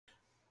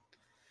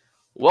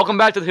Welcome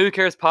back to the Who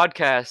Cares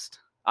podcast.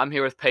 I'm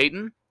here with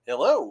Payton,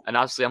 Hello. and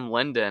obviously I'm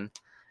Lynden.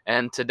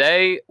 And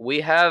today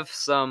we have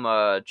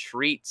some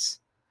treats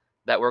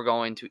that we're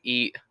going to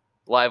eat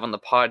live on the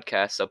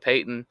podcast. So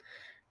Payton,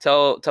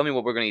 tell me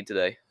what we're going to eat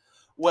today.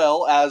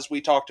 Well, as we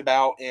talked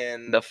about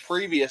in the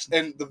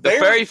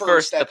very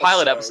first the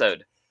pilot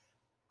episode,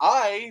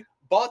 I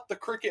bought the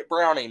cricket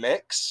brownie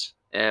mix.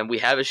 And we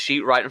have a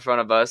sheet right in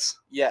front of us.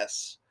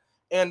 Yes.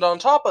 And on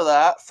top of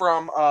that,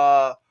 from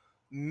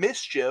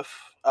Mischief,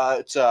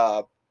 it's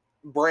a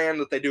brand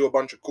that they do a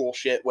bunch of cool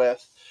shit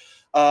with.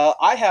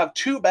 I have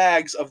 2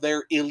 bags of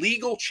their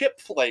illegal chip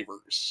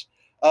flavors.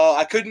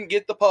 I couldn't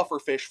get the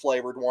pufferfish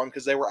flavored one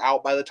because they were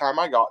out by the time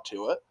I got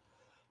to it.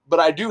 But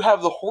I do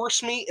have the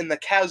horse meat and the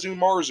Kazu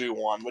Marzu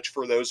one, which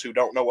for those who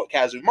don't know what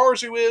Kazu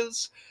Marzu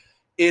is,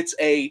 it's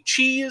a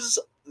cheese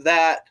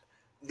that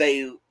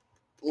they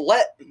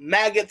let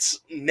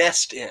maggots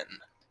nest in.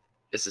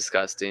 It's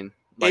disgusting.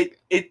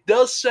 It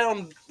does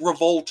sound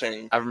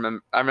revolting. I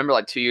remember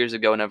like 2 years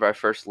ago whenever I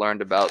first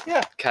learned about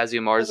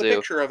Kazu Marzu. There's a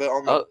picture of it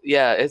on the... Oh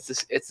yeah, it's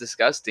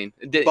disgusting.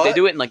 They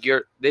do it in like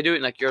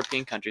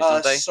European countries,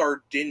 don't they?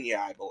 Sardinia,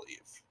 I believe.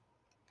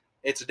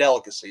 It's a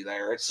delicacy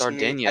there. It's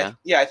Sardinia.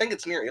 I think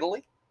it's near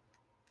Italy.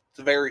 It's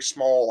a very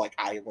small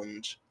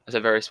island. It's a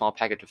very small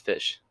package of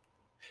fish.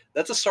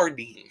 That's a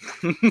sardine.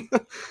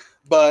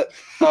 But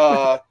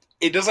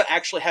it doesn't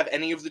actually have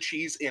any of the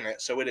cheese in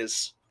it, so it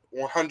is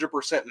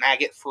 100%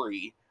 maggot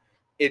free.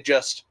 It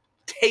just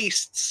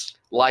tastes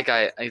like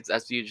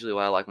that's usually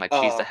what I like my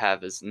cheese to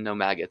have, is no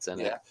maggots in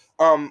it.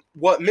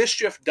 What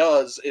Mischief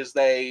does is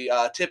they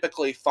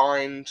typically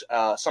find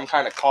some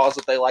kind of cause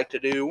that they like to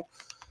do.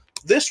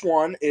 This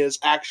one is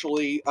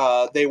actually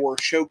they were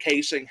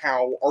showcasing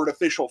how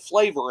artificial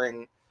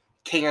flavoring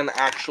can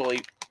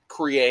actually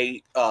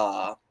create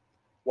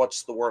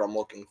what's the word I'm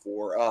looking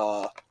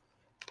for?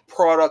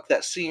 Product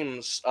that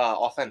seems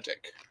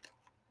authentic.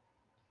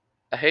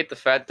 I hate the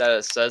fact that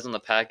it says on the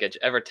package,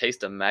 "Ever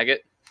taste a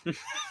maggot?"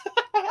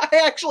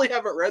 I actually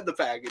haven't read the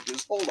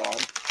packages. Hold on.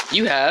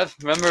 You have.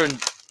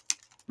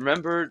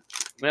 Remember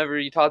whenever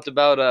you talked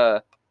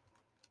about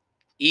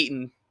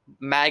eating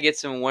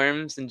maggots and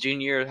worms in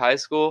junior year of high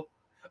school?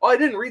 Oh, I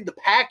didn't read the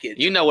package.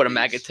 You know what a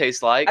maggot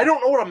tastes like. I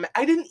don't know what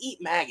I didn't eat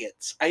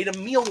maggots. I ate a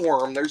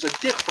mealworm. There's a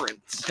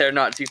difference. They're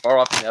not too far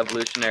off in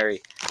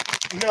evolutionary.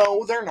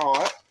 No, they're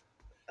not.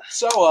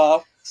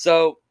 So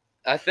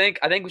I think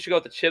we should go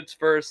with the chips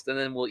first, and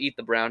then we'll eat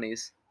the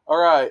brownies. All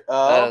right.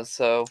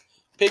 So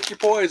pick your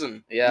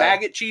poison. Yeah.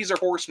 Maggot cheese or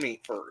horse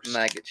meat first?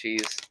 Maggot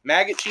cheese.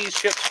 Maggot cheese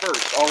chips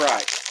first. All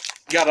right.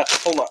 Gotta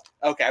hold on.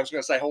 Okay, I was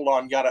gonna say hold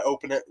on. Gotta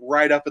open it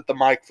right up at the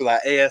mic for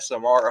that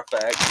ASMR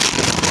effect.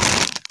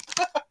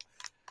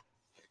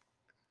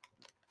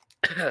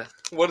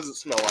 What does it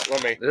smell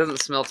like? It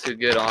doesn't smell too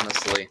good,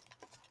 honestly. It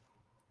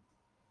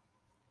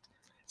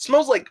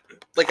smells like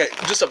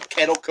just a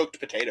kettle cooked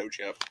potato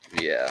chip.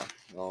 Yeah.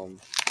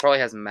 Probably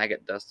has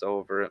maggot dust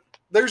over it.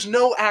 There's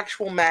no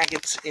actual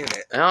maggots in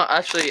it. No,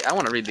 actually, I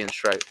want to read the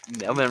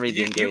instructions. I'm gonna read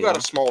the ingredient. You got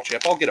a small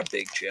chip. I'll get a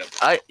big chip.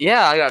 I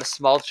got a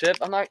small chip.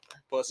 I'm not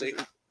pussy.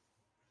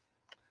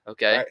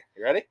 Okay. All right,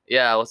 you ready?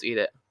 Yeah, let's eat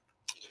it.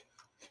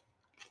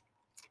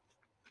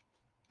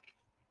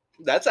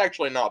 That's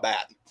actually not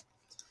bad.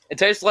 It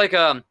tastes like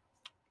a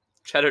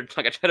cheddar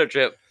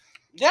chip.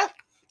 Yeah,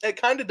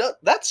 it kind of does.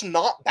 That's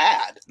not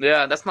bad.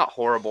 Yeah, that's not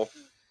horrible.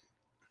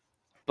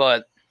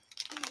 But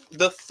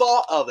the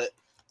thought of it,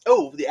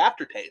 the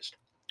aftertaste.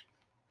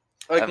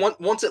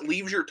 Once it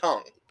leaves your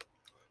tongue,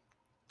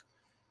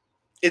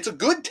 it's a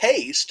good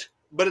taste,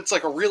 but it's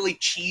like a really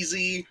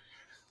cheesy,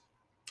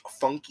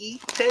 funky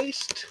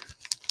taste.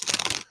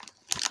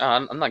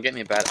 I'm not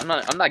getting a bad.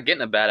 I'm not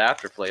getting a bad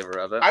after flavor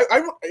of it.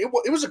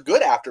 It was a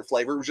good after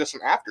flavor. It was just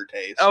an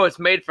aftertaste. Oh, it's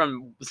made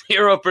from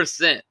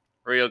 0%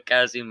 real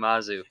Kazu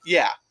Marzu.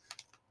 Yeah.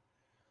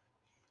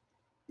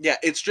 Yeah,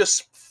 it's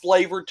just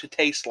flavored to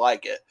taste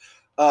like it.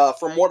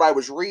 From what I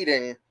was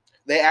reading,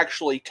 they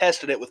actually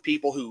tested it with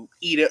people who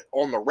eat it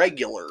on the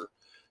regular,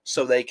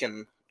 so they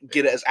can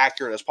get it as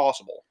accurate as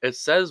possible. It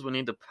says we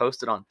need to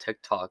post it on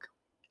TikTok.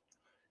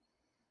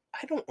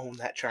 I don't own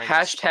that Chinese.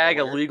 Hashtag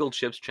illegal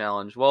chips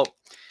challenge. Well,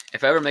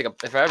 if I ever made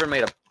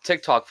a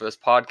TikTok for this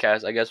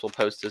podcast, I guess we'll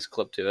post this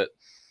clip to it.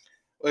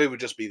 Well, it would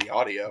just be the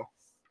audio.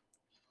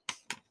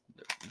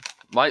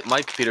 My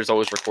computer's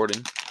always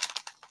recording.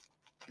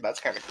 That's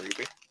kind of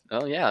creepy.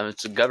 Oh yeah,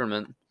 it's a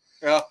government.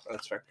 Yeah,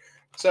 that's fair.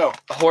 So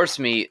horse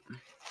meat.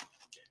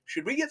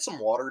 Should we get some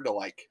water to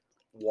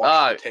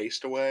wash the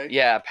taste away?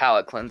 Yeah,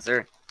 palate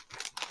cleanser.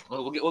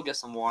 We'll get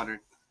some water.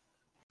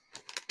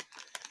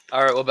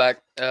 All right, we're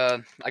back.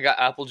 I got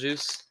apple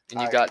juice, and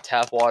you got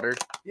tap water.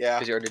 Yeah.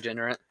 Because you're a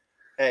degenerate.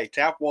 Hey,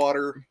 tap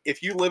water.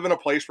 If you live in a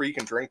place where you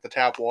can drink the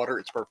tap water,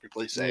 it's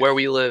perfectly safe. Where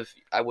we live,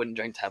 I wouldn't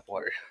drink tap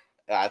water.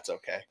 That's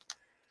okay.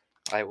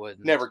 I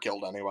would. Never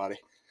killed anybody.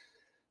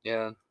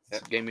 Yeah.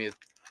 It gave me a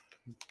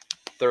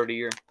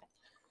 30-year.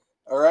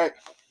 All right.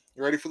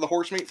 You ready for the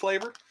horse meat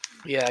flavor?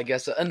 Yeah, I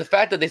guess so. And the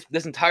fact that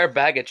this entire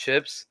bag of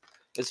chips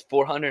is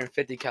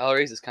 450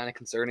 calories is kind of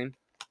concerning.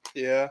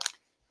 Yeah.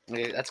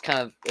 Yeah, that's kind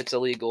of, it's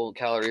illegal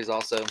calories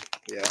also.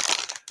 Yeah.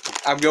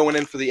 I'm going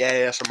in for the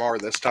ASMR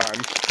this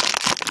time.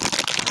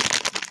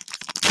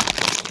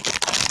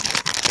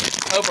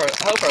 I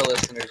hope our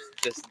listeners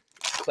just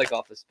click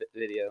off this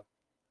video.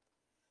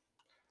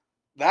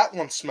 That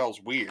one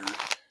smells weird.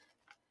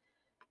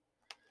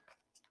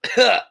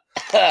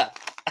 I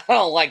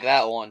don't like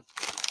that one.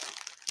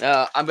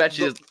 I bet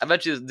you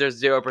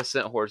there's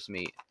 0% horse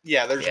meat.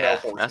 Yeah, there's no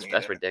horse meat.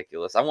 That's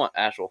ridiculous. I want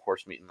actual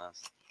horse meat in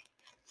this.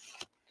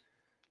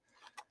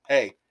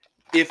 Hey,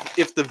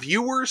 if the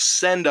viewers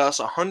send us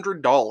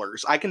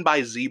 $100, I can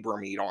buy zebra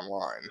meat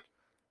online.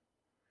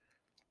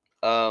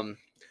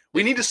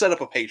 We need to set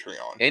up a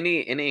Patreon. Any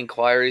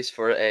inquiries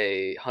for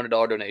a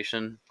 $100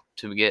 donation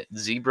to get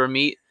zebra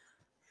meat?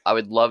 I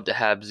would love to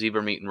have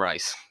zebra meat and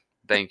rice.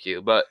 Thank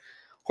you. But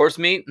horse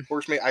meat?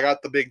 Horse meat, I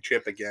got the big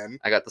chip again.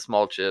 I got the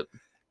small chip.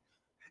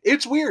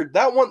 It's weird.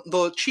 That one,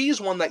 the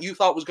cheese one that you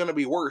thought was going to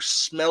be worse,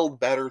 smelled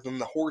better than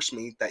the horse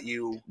meat that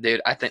you...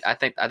 Dude, I think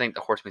the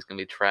horse meat's going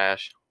to be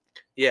trash.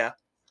 Yeah.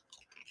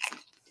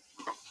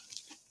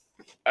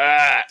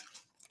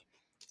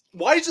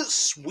 Why is it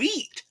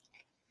sweet?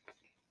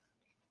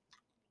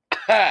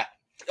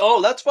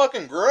 Oh, that's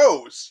fucking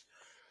gross.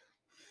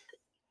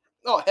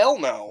 Oh, hell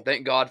no.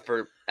 Thank God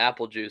for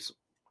apple juice.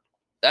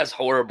 That's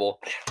horrible.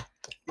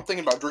 I'm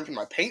thinking about drinking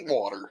my paint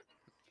water.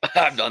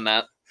 I've done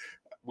that.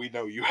 We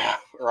know you have,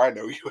 or I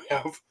know you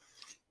have.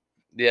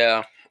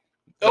 Yeah.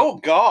 Oh,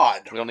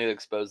 God. We don't need to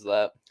expose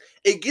that.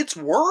 It gets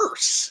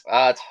worse.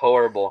 It's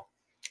horrible.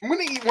 I'm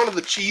going to eat one of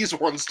the cheese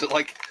ones to,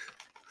 like...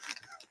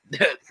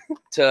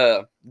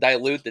 to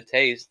dilute the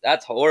taste.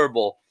 That's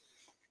horrible.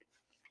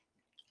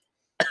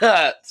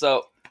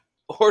 So,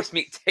 horse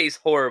meat tastes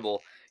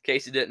horrible, in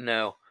case you didn't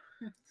know.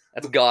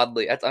 That's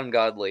godly. That's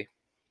ungodly.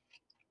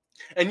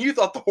 And you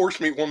thought the horse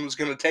meat one was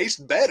going to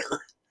taste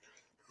better.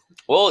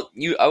 Well,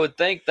 I would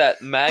think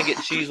that maggot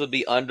cheese would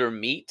be under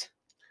meat.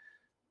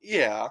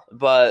 Yeah.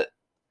 But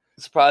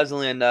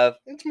surprisingly enough,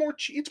 it's more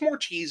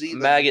cheesy.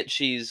 Maggot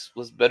cheese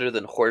was better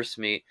than horse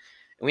meat.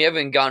 And we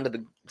haven't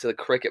gotten to the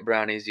cricket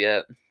brownies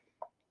yet.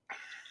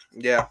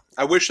 Yeah.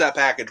 I wish that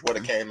package would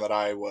have came that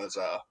I was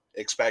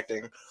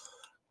expecting.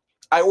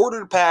 I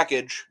ordered a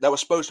package that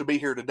was supposed to be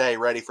here today,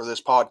 ready for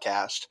this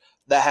podcast,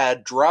 that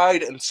had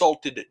dried and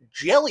salted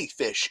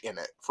jellyfish in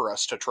it for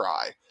us to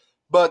try.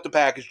 But the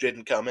package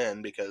didn't come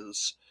in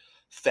because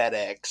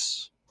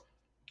FedEx.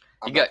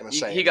 He got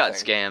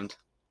scammed.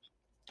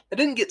 I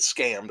didn't get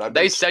scammed.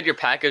 They said your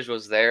package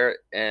was there,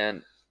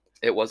 and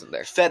it wasn't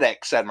there.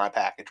 FedEx said my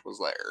package was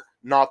there,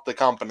 not the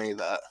company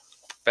that...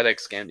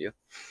 FedEx scammed you.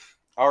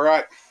 All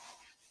right.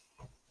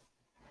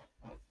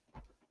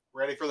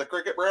 Ready for the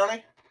cricket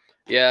brownie?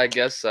 Yeah, I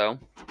guess so.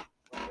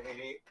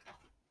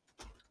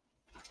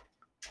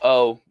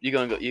 Oh, you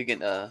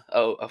can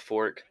a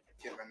fork.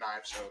 Get a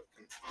knife so it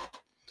can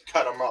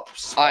cut them up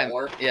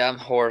smaller. I'm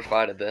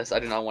horrified of this. I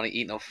do not want to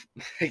eat no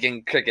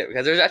freaking cricket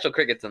because there's actual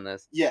crickets in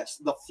this. Yes,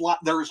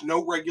 there is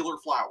no regular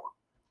flour.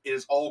 It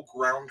is all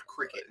ground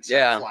cricket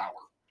instead of flour.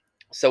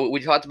 So we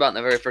talked about in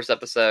the very first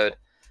episode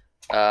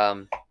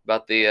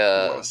about the you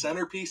want a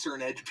centerpiece or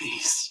an edge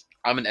piece?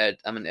 I'm an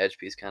edge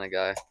piece kind of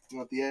guy. You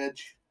want the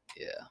edge?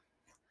 Yeah.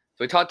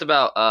 So we talked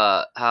about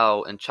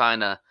how in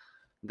China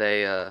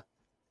they that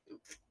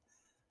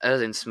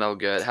doesn't smell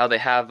good. How they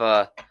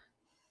have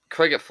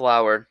cricket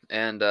flour,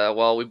 and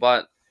we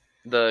bought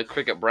the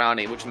cricket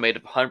brownie, which is made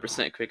of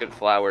 100% cricket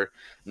flour,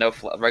 no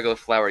regular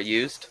flour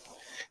used.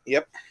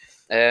 Yep.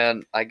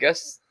 And I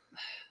guess,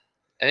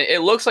 and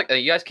it looks like,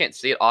 you guys can't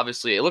see it.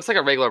 Obviously, it looks like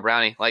a regular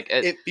brownie. Like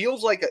it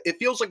feels like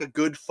a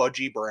good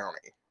fudgy brownie.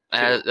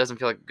 And it doesn't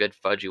feel like a good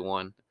fudgy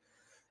one.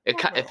 It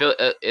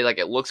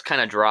looks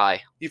kind of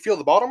dry. You feel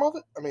the bottom of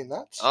it? I mean,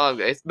 that's...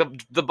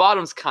 the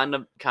bottom's kind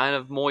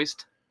of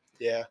moist.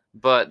 Yeah.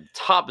 But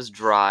top is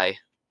dry.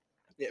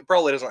 It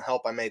probably doesn't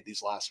help I made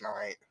these last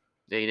night.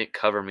 Yeah, you didn't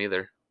cover them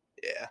either.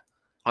 Yeah.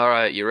 All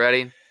right, you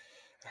ready?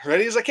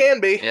 Ready as I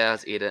can be. Yeah,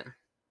 let's eat it.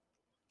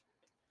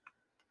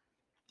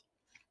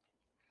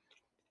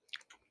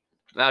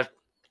 Now,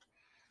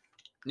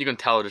 you can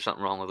tell there's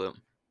something wrong with it.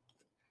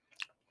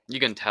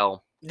 You can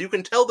tell. You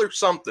can tell there's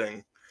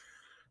something.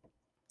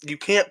 You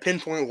can't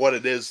pinpoint what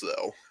it is,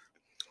 though.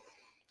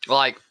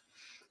 Like,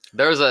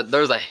 there's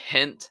a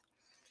hint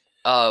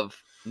of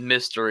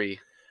mystery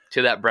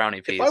to that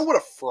brownie piece. If I would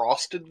have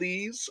frosted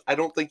these, I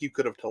don't think you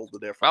could have told the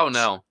difference. Oh,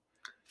 no.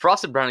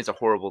 Frosted brownies are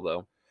horrible,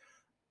 though.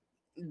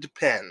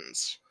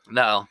 Depends.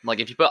 No, like,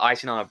 if you put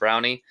icing on a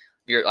brownie,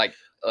 you're like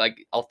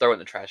I'll throw it in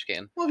the trash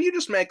can. Well, if you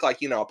just make,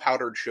 like, a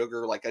powdered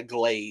sugar, like a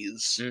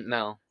glaze.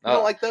 No. I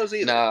don't like those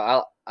either.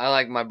 No, I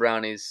like my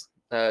brownies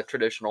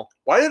traditional.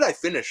 Why did I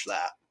finish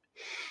that?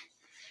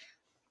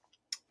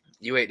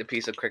 You ate a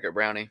piece of cricket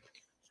brownie.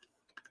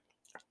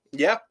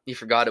 Yeah. You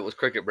forgot it was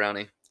cricket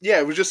brownie. Yeah,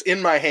 it was just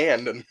in my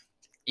hand, and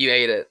you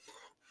ate it.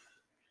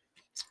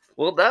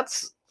 Well,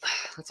 that's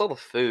all the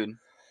food.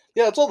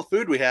 Yeah, that's all the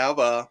food we have.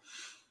 Well,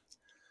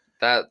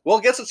 I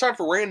guess it's time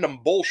for random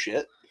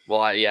bullshit. Well,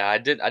 I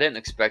didn't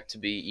expect to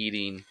be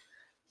eating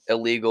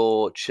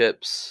illegal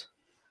chips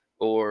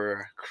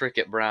or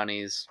cricket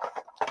brownies.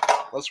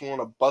 Unless we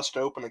want to bust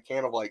open a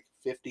can of like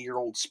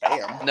 50-year-old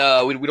Spam.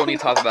 No, we don't need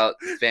to talk about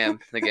spam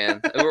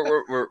again.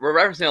 We're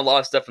referencing a lot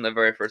of stuff from the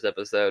very first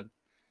episode.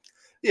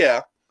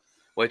 Yeah.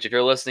 Which, if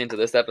you're listening to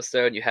this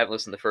episode, and you haven't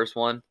listened to the first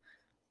one.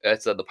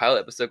 It's the pilot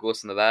episode. Go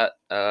listen to that.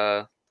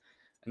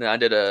 And then I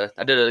did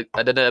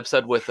an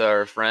episode with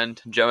our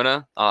friend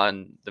Jonah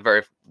on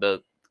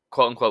the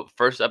quote unquote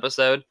first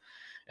episode,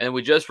 and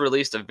we just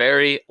released a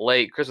very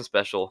late Christmas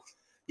special.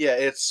 Yeah,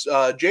 it's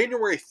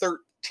January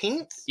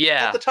 13th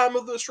Yeah. at the time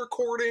of this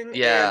recording.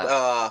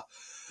 Yeah. And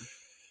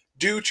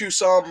due to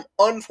some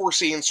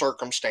unforeseen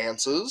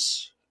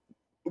circumstances,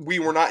 we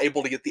were not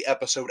able to get the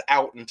episode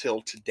out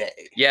until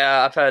today.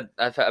 Yeah,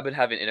 I've been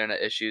having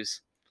internet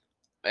issues,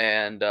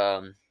 and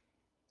been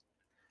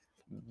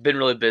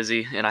really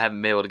busy, and I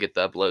haven't been able to get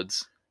the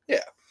uploads.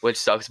 Yeah, which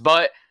sucks.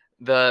 But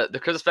the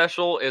Christmas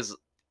special is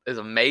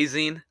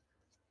amazing.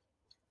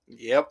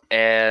 Yep.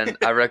 And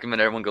I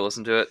recommend everyone go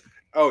listen to it.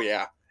 Oh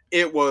yeah,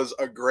 it was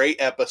a great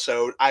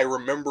episode. I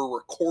remember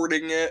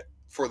recording it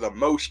for the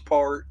most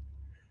part.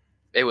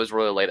 It was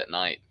really late at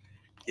night.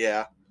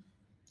 Yeah.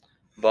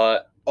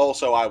 But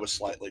also, I was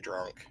slightly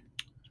drunk.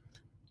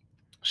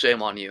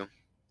 Shame on you.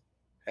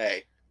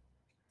 Hey.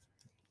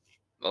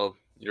 Well,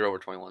 you're over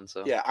 21,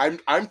 so. Yeah,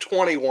 I'm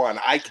 21.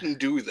 I can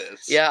do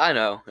this. Yeah, I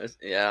know.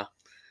 Yeah.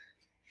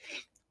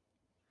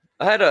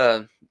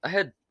 I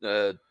had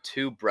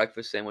 2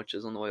 breakfast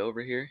sandwiches on the way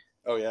over here.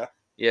 Oh yeah.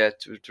 Yeah,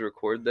 to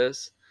record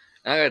this,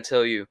 and I gotta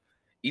tell you,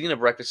 eating a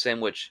breakfast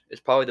sandwich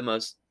is probably the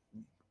most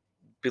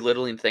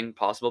belittling thing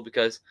possible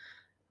because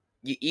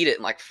you eat it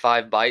in like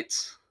 5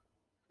 bites,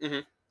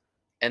 and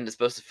it's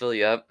supposed to fill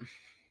you up.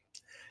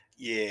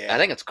 Yeah. I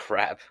think it's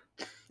crap.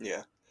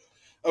 Yeah.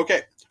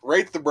 Okay,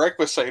 rate the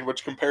breakfast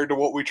sandwich compared to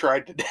what we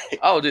tried today.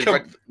 Oh, dude,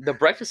 the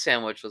breakfast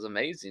sandwich was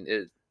amazing.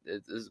 It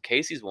is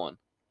Casey's one.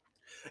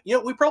 You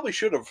know, we probably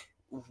should have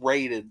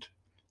rated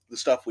the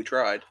stuff we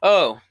tried.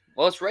 Oh,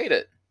 well, let's rate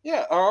it.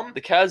 Yeah,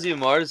 the Kazu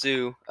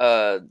Marzu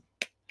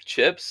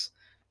chips,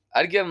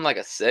 I'd give them like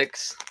a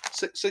 6.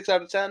 6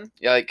 out of 10?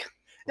 Yeah,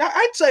 yeah,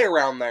 I'd say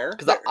around there.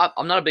 Because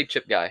I'm not a big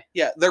chip guy.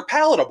 Yeah, they're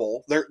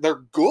palatable. They're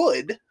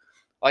good.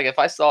 Like if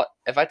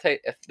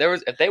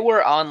they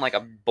were on like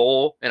a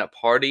bowl in a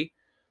party,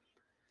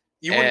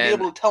 you wouldn't be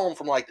able to tell them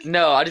from like.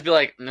 No, I'd just be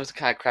like, it was a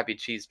kind of crappy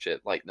cheese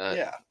chip. Like,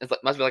 yeah, it's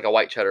like must be like a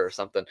white cheddar or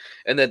something.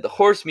 And then the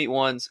horse meat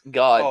ones,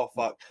 God, oh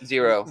fuck,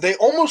 0. They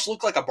almost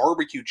look like a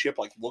barbecue chip.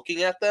 Like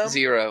looking at them,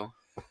 0.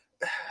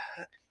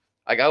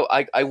 Like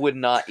I would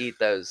not eat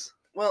those.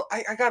 Well,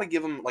 I gotta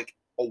give them like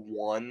a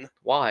 1.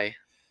 Why?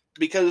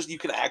 Because you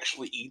can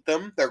actually eat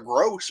them. They're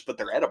gross, but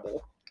they're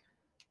edible.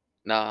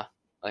 Nah,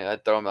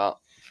 I'd throw them out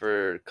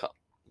for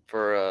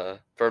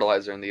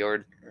fertilizer in the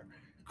yard.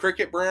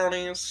 Cricket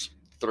brownies,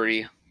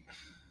 3.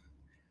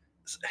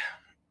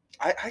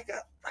 I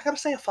gotta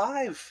say a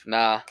 5.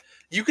 Nah.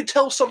 You could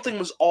tell something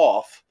was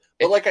off,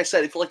 but like I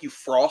said, I feel like you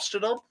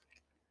frosted them.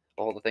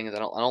 Well, the thing is, I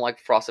don't like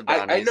frosted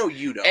brownies. I know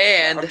you don't.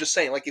 And I'm just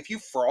saying, like if you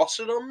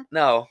frosted them,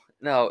 no,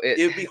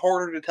 it'd be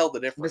harder to tell the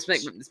difference.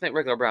 Let's make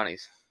regular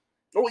brownies.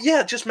 Oh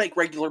yeah, just make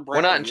regular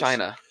brownies. We're not in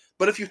China.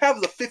 But if you have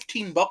the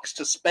 $15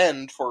 to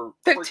spend for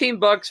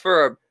 $15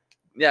 for a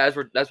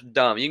that's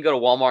dumb. You can go to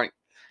Walmart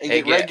and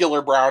get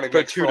regular brownie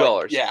for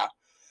 $2. Yeah,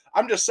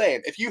 I'm just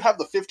saying, if you have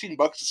the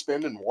 $15 to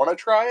spend and want to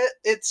try it,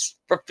 it's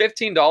for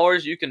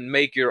 $15 you can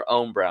make your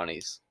own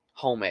brownies,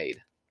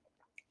 homemade.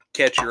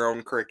 Catch your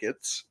own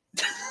crickets.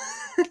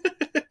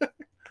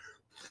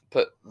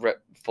 Put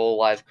full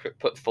live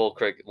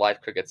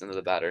crickets into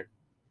the batter.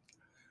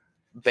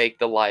 Bake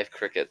the live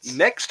crickets.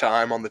 Next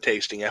time on the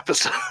tasting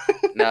episode.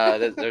 Nah,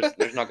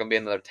 there's not gonna be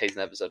another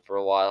tasting episode for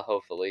a while.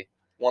 Hopefully,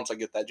 once I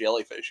get that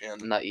jellyfish in.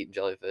 I'm not eating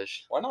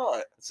jellyfish. Why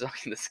not? It's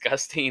fucking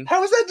disgusting.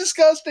 How is that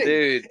disgusting,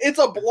 dude? It's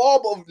a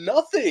blob of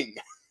nothing.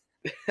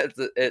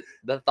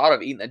 The thought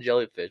of eating a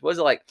jellyfish. What is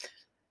it like?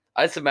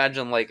 I just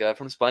imagine like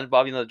from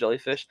SpongeBob, you know, the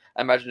jellyfish.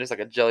 I imagine just like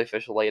a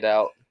jellyfish laid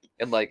out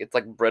and like it's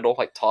like brittle,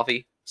 like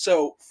toffee.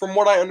 So from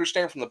what I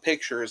understand from the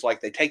picture is like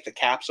they take the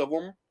caps of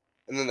them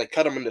and then they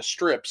cut them into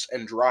strips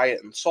and dry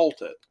it and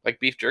salt it.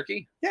 Like beef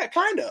jerky? Yeah,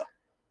 kinda.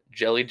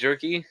 Jelly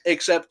jerky?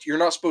 Except you're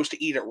not supposed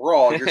to eat it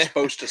raw. You're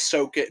supposed to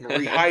soak it and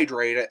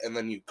rehydrate it and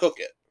then you cook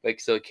it.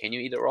 Like, so can you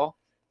eat it raw?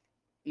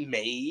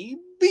 Maybe.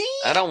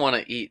 I don't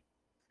want to eat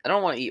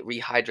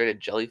rehydrated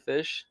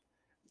jellyfish.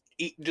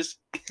 Eat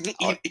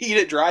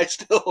it dry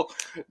still.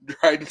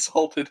 Dried and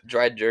salted.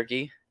 Dried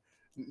jerky.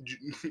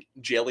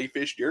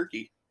 Jellyfish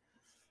jerky.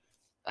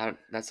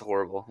 That's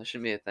horrible. That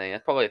shouldn't be a thing.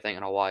 That's probably a thing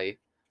in Hawaii.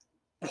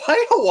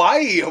 Why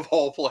Hawaii of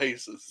all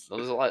places?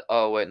 There's a lot.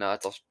 Oh wait, no,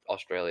 that's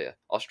Australia.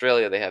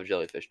 Australia, they have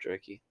jellyfish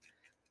jerky.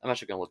 I'm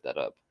actually gonna look that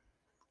up.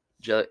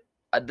 There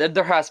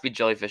has to be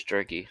jellyfish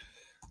jerky.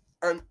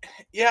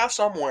 Yeah,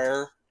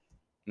 somewhere.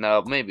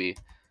 No, maybe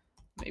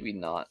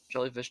not.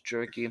 Jellyfish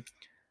jerky.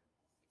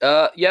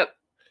 Yep.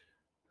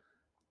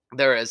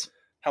 There is.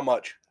 How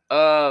much?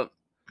 $1.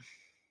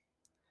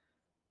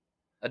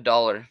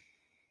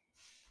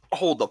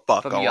 Hold the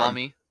fuck From on.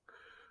 Yami.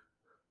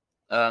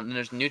 Then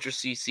there's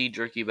NutraCC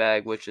jerky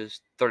bag, which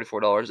is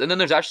 $34. And then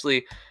there's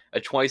actually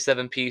a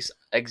 27-piece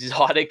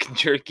exotic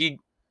jerky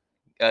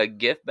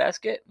gift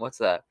basket. What's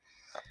that?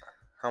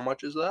 How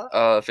much is that?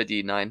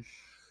 $59.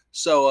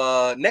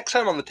 So next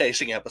time on the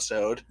tasting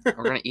episode, We're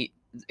gonna eat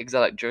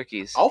exotic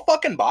jerkies. I'll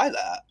fucking buy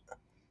that.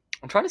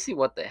 I'm trying to see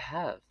what they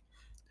have.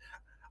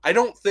 I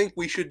don't think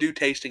we should do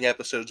tasting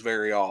episodes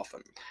very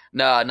often.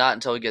 No, not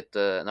until we get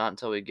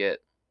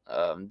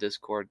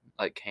Discord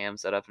like cam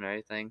set up and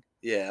everything.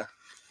 Yeah.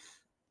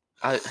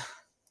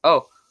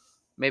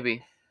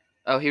 Maybe.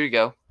 Oh, here we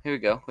go. We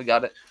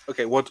got it.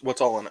 Okay,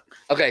 what's all in it?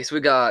 Okay, so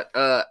we got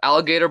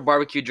alligator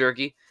barbecue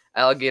jerky,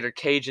 alligator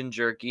Cajun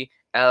jerky,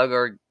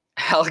 alligator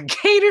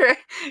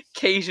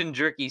Cajun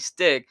jerky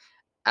stick,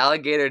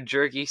 alligator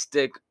jerky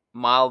stick,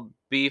 mild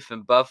beef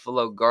and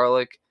buffalo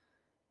garlic.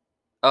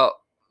 Oh,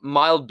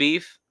 mild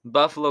beef,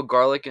 buffalo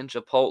garlic and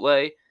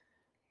chipotle,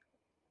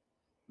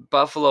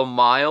 buffalo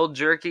mild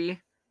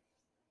jerky,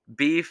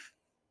 beef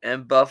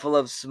and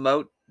buffalo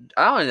smoked.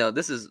 I don't know.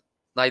 This is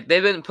like they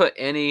didn't put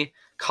any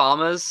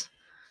commas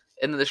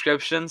in the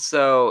description,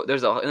 so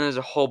there's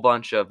a whole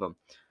bunch of them.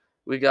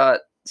 We got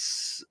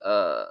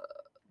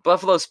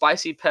buffalo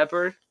spicy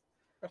pepper,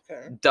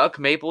 Okay. duck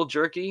maple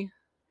jerky,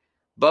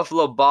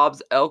 Buffalo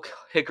Bob's elk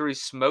hickory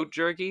smoked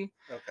jerky,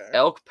 Okay.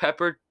 elk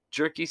pepper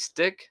jerky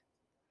stick,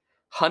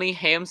 honey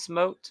ham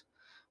smoked,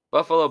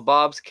 Buffalo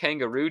Bob's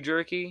kangaroo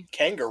jerky,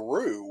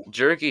 Kangaroo.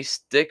 jerky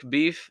stick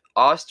beef,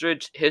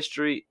 ostrich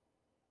hickory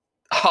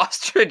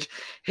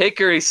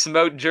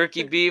smoked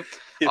jerky beef,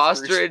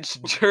 ostrich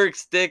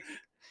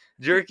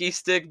jerky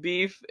stick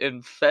beef,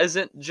 and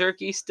pheasant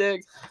jerky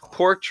stick,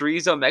 pork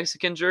chorizo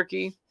Mexican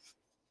jerky,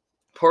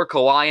 pork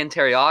Hawaiian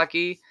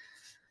teriyaki,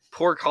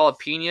 pork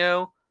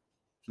jalapeno,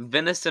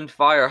 venison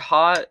fire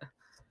hot,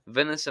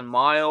 venison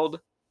mild,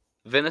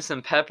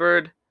 venison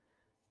peppered,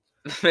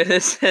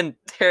 venison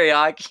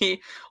teriyaki,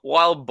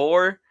 wild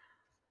boar,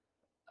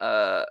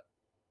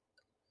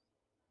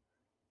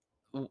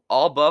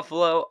 all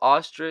buffalo,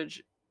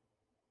 ostrich.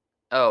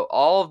 Oh,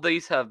 all of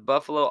these have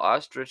buffalo,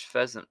 ostrich,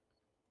 pheasant.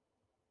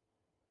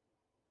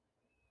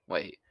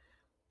 Wait.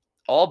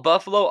 All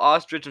buffalo,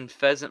 ostrich, and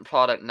pheasant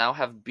product now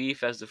have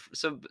beef as the...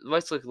 So,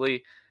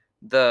 basically,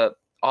 the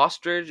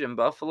ostrich and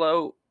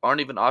buffalo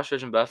aren't even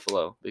ostrich and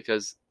buffalo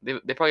because they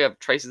probably have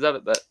traces of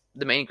it, but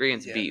the main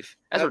ingredient's beef.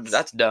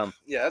 That's dumb.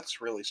 Yeah, that's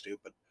really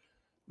stupid.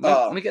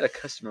 Let me get a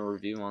customer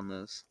review on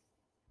this.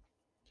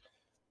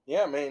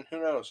 Yeah, man, who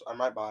knows? I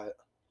might buy it.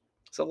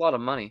 It's a lot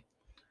of money.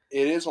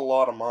 It is a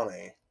lot of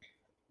money,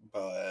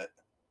 but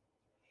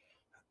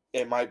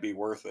it might be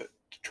worth it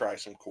to try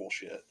some cool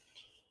shit.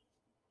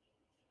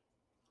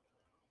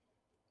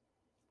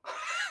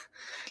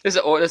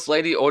 This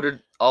lady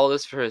ordered all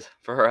this for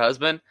her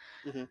husband,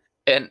 mm-hmm.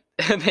 and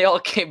they all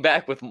came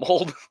back with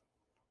mold.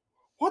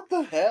 What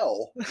the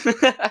hell?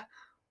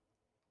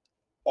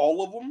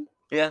 All of them?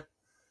 Yeah.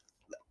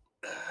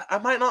 I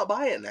might not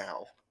buy it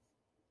now.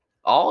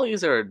 All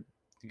these are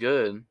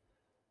good.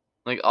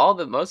 Like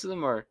most of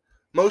them are.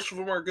 Most of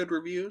them are good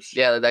reviews.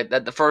 Yeah,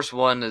 that the first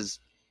one is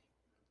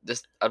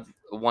just a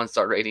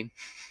 1-star rating.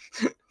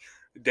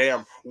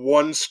 Damn,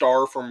 1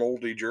 star for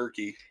moldy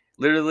jerky.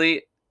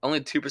 Literally,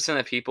 only 2%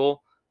 of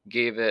people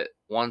gave it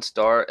 1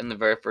 star in the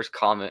very first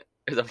comment.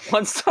 There's a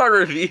 1-star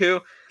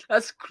review.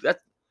 That's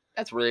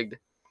rigged.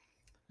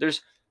 There's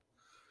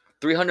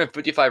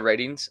 355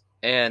 ratings,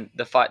 and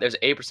there's 8%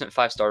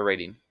 5-star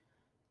rating.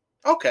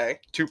 Okay.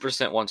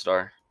 2% 1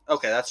 star.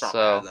 Okay, that's not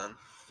bad then.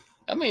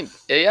 I mean,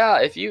 yeah,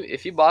 if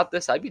you bought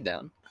this, I'd be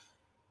down.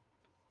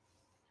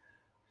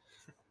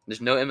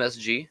 There's no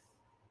MSG.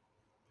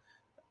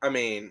 I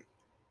mean,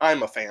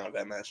 I'm a fan of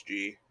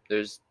MSG.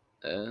 There's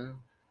I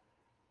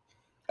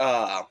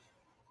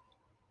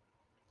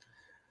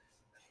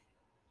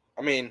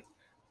mean,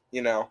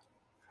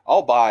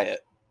 I'll buy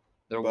it.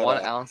 They're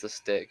 1 ounce a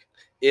stick.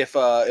 If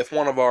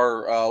one of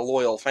our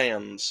loyal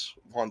fans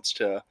wants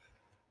to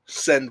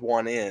send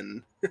one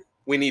in,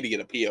 we need to get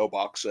a P.O.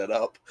 box set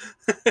up.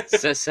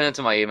 Send it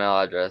to my email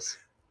address.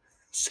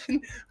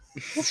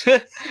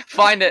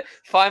 Find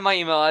my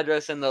email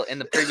address in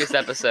the previous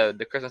episode,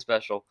 the Christmas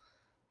special.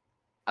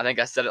 I think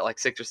I said it like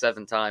 6 or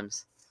 7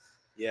 times.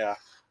 Yeah,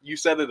 you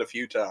said it a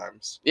few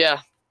times. Yeah,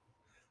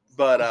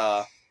 but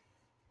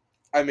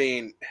I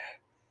mean,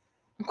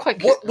 I'm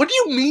quite. What do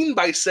you mean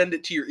by send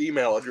it to your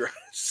email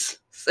address?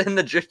 Send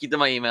the jerky to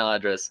my email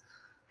address.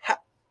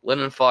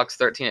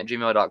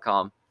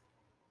 LyndonFox13@gmail.com.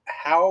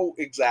 How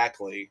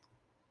exactly?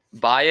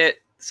 Buy it,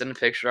 send a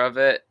picture of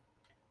it,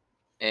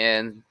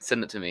 and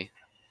send it to me.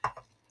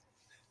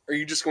 Are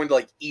you just going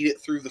to eat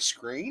it through the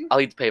screen? I'll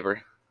eat the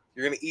paper.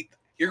 You're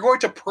going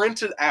to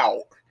print it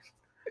out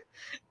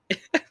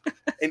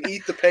and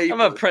eat the paper. I'm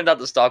gonna print out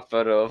the stock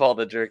photo of all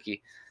the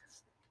jerky.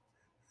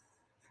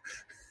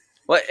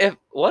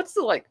 What's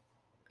the have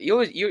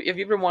you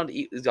ever wanted to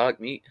eat exotic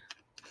meat?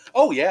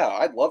 Oh yeah,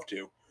 I'd love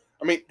to.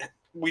 I mean,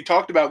 we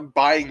talked about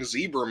buying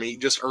zebra meat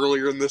just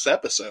earlier in this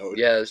episode.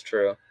 Yeah, that's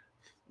true.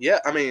 Yeah,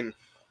 I mean,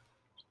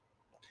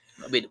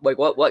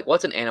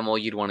 what's an animal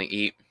you'd want to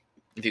eat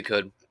if you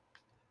could?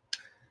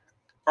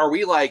 Are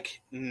we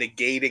like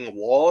negating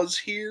laws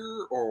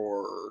here,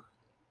 or?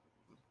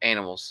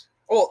 Animals.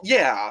 Well,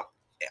 yeah,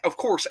 of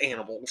course,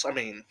 animals. I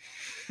mean,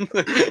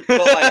 but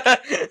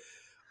like,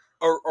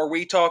 are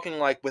we talking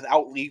like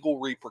without legal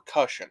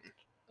repercussion?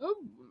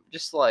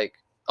 Just like,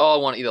 oh,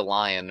 I want to eat a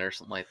lion or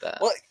something like that.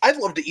 Well, I'd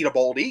love to eat a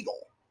bald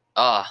eagle,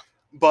 Ah,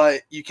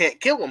 but you can't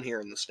kill them here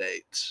in the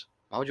States.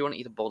 why would you want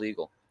to eat a bald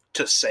eagle?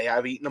 To say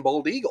I've eaten a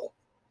bald eagle.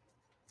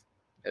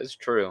 It's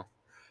true.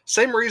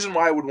 Same reason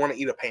why I would want to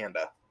eat a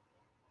panda.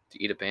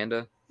 To eat a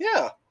panda?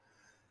 Yeah,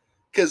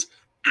 because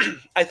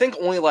I think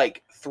only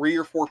like 3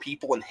 or 4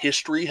 people in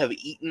history have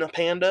eaten a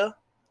panda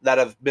that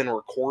have been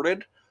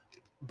recorded,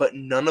 but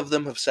none of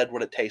them have said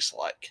what it tastes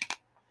like.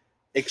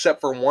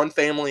 Except for one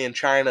family in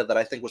China that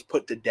I think was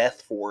put to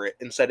death for it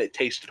and said it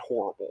tasted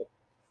horrible.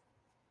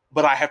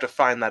 But I have to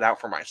find that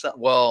out for myself.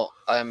 Well,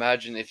 I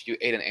imagine if you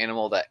ate an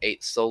animal that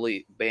ate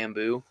solely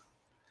bamboo,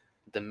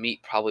 the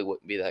meat probably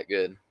wouldn't be that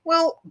good.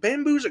 Well,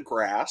 bamboo's a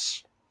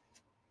grass.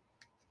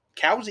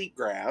 Cows eat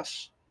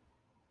grass.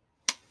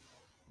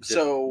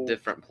 So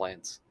different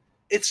plants.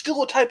 It's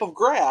still a type of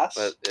grass.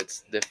 But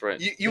it's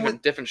different. You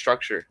different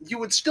structure. You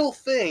would still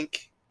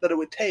think that it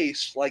would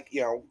taste like,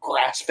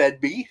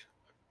 grass-fed beef.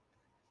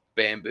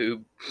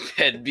 Bamboo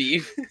fed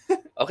beef.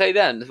 Okay,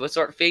 then let's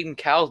start feeding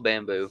cows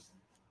bamboo.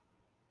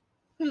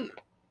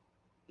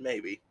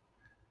 Maybe.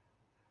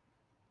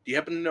 Do you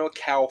happen to know a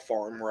cow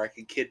farm where I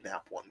could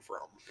kidnap one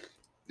from?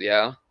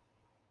 Yeah.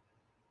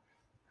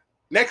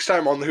 Next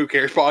time on the Who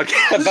Cares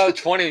podcast.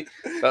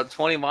 about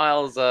 20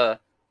 miles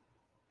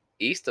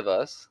east of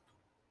us.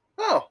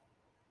 Oh.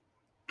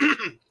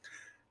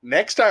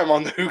 Next time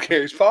on the Who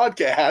Cares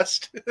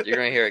podcast. You're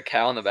going to hear a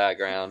cow in the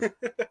background.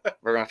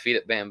 We're going to feed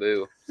it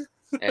bamboo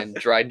and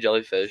dried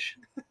jellyfish.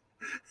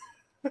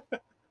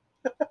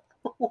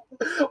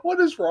 What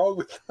is wrong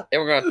with that?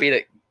 And we're going to feed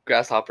it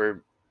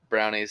grasshopper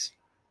brownies.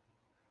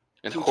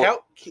 And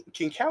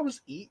can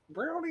cows eat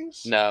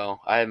brownies? No,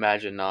 I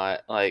imagine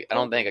not. Like, I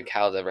don't think a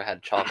cow's ever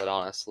had chocolate,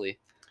 honestly.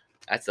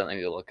 That's something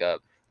to look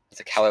up.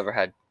 Has a cow ever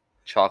had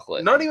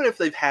chocolate? Not even if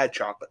they've had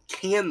chocolate.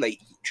 Can they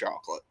eat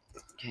chocolate?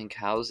 Can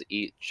cows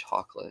eat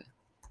chocolate?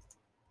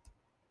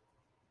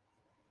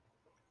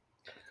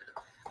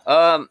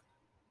 Oh,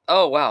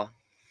 wow.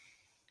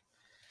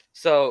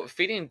 So,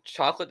 feeding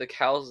chocolate to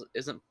cows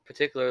isn't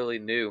particularly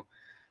new.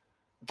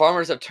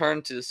 Farmers have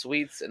turned to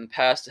sweets in the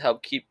past to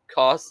help keep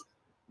costs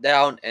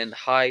down and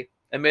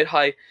amid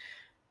high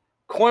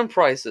corn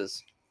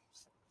prices.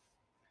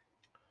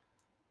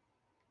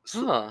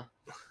 Huh.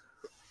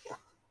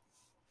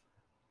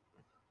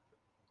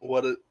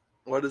 What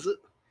is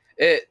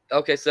it?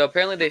 Okay, so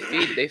apparently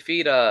they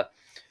feed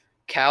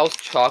cows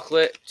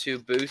chocolate to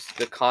boost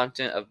the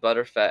content of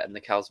butterfat in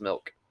the cow's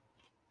milk.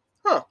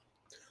 Huh.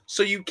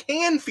 So you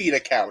can feed a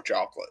cow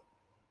chocolate.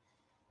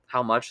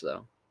 How much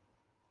though?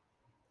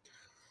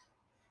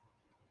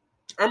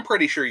 I'm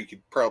pretty sure you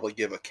could probably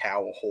give a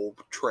cow a whole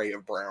tray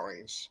of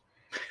brownies.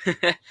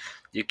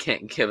 You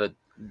can't give a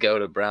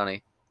goat a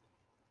brownie.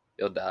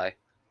 You'll die.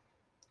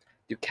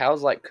 Do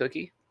cows like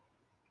cookie?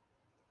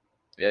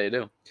 Yeah, you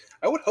do.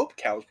 I would hope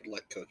cows would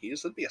like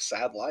cookies. It'd be a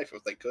sad life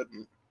if they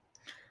couldn't.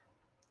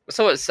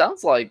 So it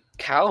sounds like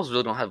cows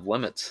really don't have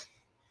limits.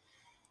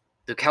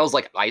 Do cows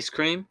like ice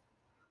cream?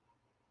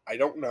 I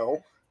don't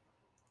know.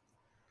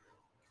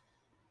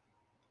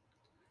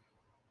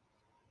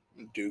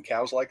 Do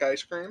cows like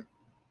ice cream?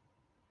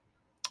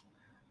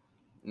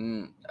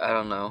 I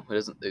don't know.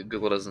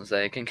 Google doesn't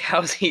say. Can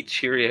cows eat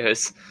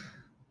Cheerios?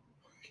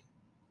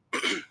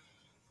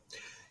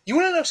 You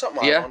want to know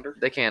something I wonder?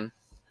 Yeah, they can.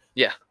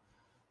 Yeah.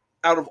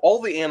 Out of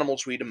all the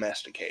animals we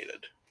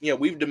domesticated,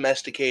 we've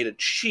domesticated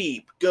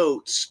sheep,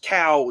 goats,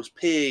 cows,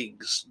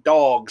 pigs,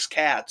 dogs,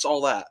 cats,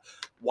 all that.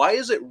 Why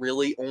is it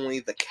really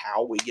only the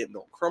cow we get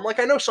milk from? Like,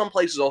 I know some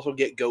places also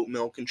get goat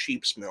milk and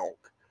sheep's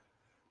milk,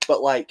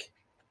 but like,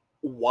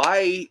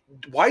 why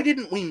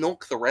didn't we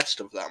milk the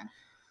rest of them?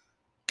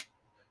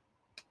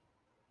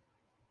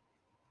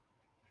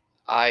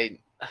 I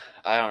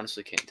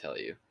honestly can't tell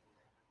you,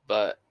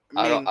 but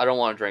I don't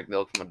want to drink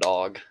milk from a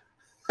dog.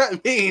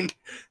 I mean,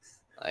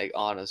 like,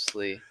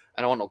 honestly,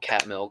 I don't want no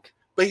cat milk.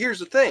 But here's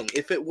the thing: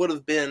 if they would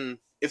have done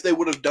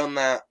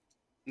that,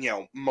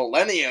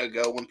 millennia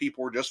ago when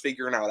people were just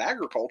figuring out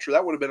agriculture,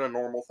 that would have been a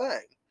normal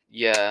thing.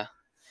 Yeah,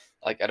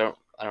 like I don't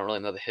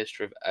really know the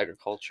history of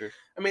agriculture.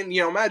 I mean,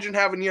 imagine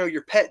having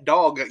your pet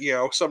dog.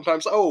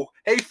 Sometimes, oh,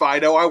 hey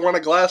Fido, I want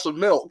a glass of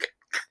milk.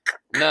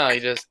 No,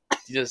 you just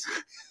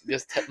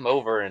tip them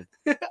over and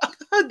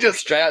just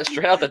straight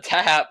out the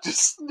tap.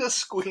 Just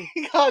squeeze.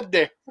 God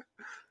damn.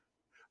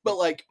 But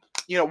like,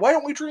 why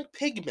don't we drink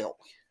pig milk?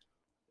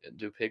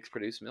 Do pigs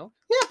produce milk?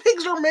 Yeah,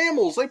 pigs are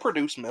mammals. They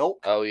produce milk.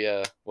 Oh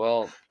yeah.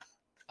 Well,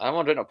 I don't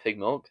want to drink no pig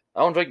milk.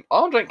 I want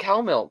to drink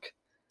cow milk.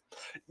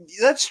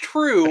 That's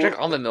true. I drink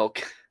almond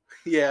milk.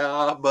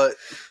 Yeah, but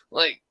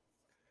like,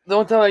 the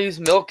only time I use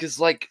milk is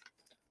like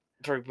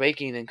for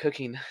baking and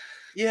cooking.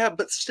 Yeah,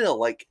 but still,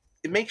 like,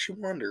 it makes you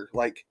wonder.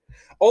 Like,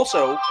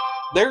 also,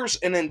 there's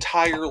an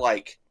entire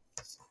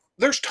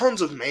there's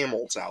tons of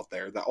mammals out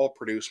there that all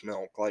produce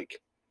milk.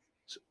 Like,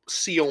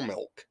 Seal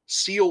milk.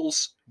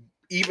 Seals,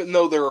 even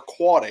though they're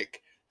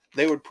aquatic,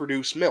 they would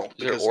produce milk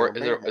because they're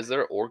mammals. Is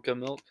there orca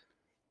milk?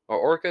 Are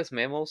orcas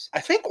mammals?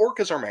 I think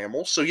orcas are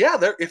mammals. So yeah,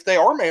 if they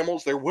are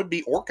mammals, there would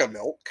be orca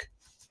milk.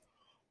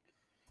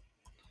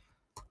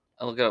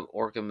 I'll look up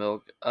orca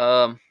milk.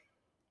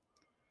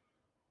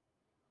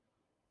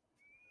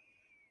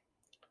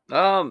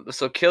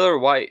 So killer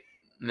white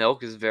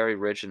milk is very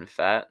rich in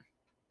fat.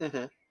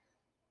 Mm-hmm.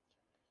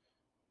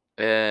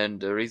 And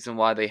the reason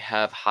why they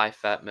have high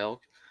fat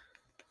milk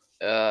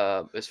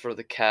is for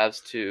the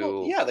calves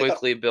to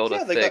quickly build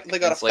a thick. They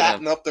got to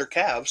fatten up their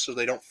calves so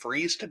they don't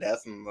freeze to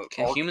death in the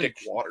Arctic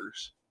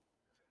waters.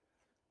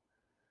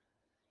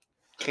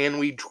 Can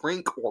we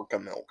drink orca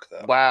milk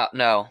though? Wow,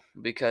 no,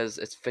 because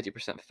it's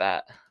 50%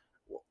 fat.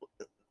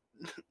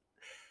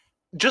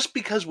 Just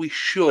because we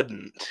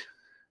shouldn't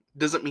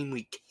doesn't mean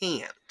we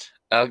can't.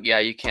 Oh yeah,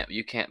 you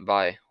can't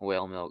buy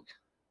whale milk.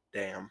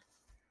 Damn.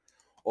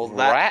 Well,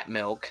 rat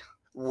milk.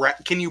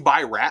 Can you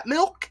buy rat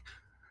milk?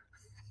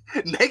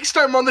 Next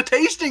time on the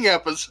tasting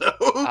episode.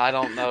 I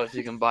don't know if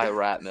you can buy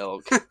rat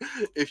milk.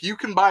 If you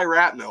can buy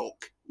rat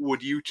milk,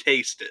 would you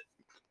taste it?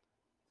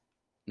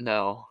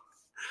 No.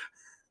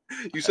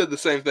 You said the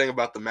same thing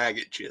about the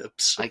maggot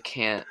chips. I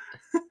can't.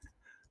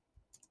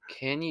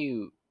 Can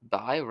you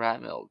buy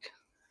rat milk?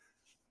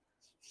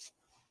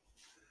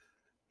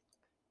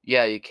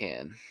 Yeah, you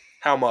can.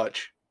 How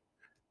much?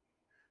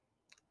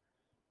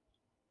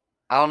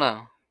 I don't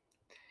know.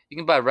 You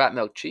can buy rat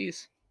milk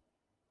cheese.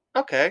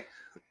 Okay.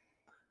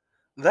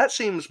 That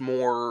seems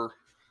more,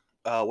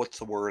 what's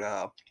the word?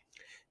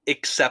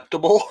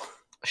 Acceptable.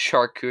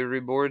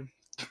 Charcuterie board,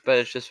 but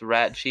it's just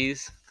rat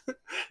cheese.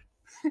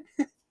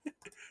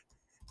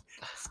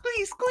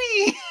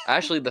 Squee.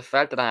 Actually, the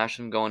fact that I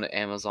actually am going to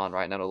Amazon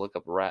right now to look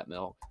up rat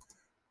milk.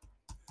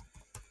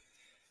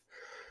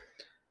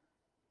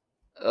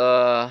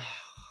 I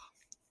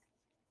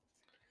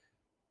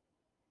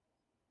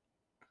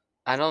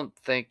don't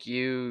think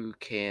you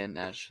can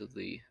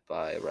actually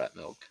buy rat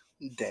milk.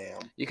 Damn.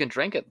 You can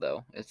drink it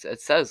though.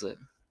 It says it.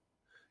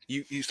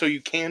 So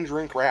you can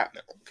drink rat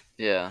milk.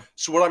 Yeah.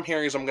 So what I'm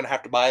hearing is I'm gonna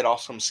have to buy it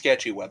off some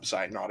sketchy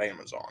website, not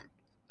Amazon.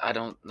 I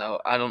don't know.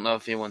 I don't know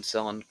if anyone's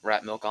selling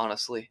rat milk,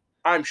 honestly.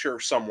 I'm sure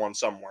someone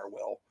somewhere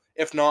will.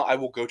 If not, I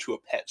will go to a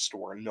pet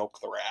store and milk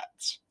the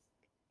rats.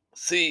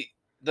 See,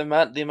 the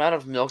amount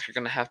of milk you're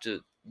gonna have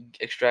to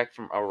extract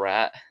from a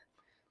rat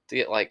to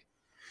get like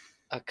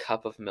a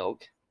cup of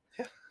milk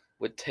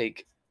would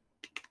take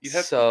you'd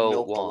have so to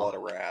milk long. a lot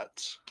of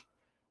rats.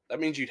 That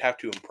means you'd have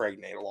to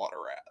impregnate a lot of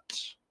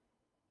rats.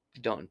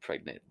 Don't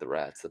impregnate the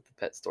rats at the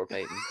pet store,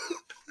 Payton.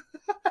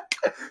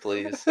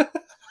 Please.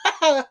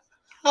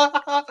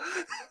 That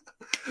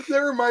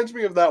reminds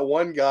me of that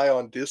one guy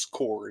on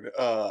Discord.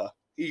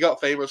 He got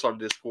famous on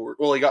Discord.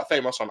 Well, he got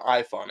famous on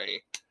iFunny,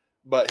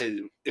 but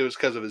it was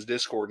because of his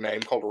Discord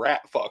name called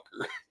Rat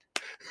Fucker.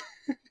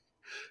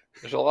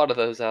 There's a lot of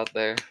those out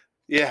there.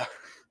 Yeah,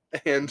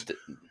 and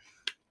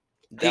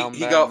he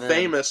got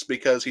famous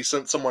because he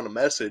sent someone a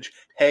message.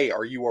 Hey,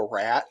 are you a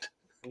rat?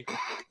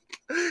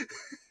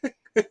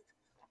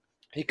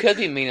 He could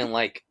be meaning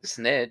like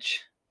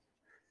snitch.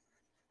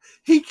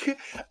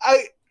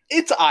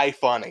 It's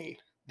iFunny.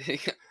 Hey,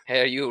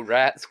 are you a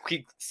rat?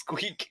 Squeak,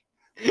 squeak.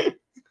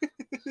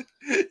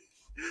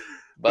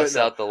 Bust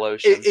out the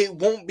lotion. It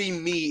won't be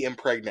me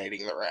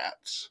impregnating the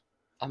rats.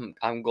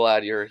 I'm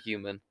glad you're a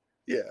human.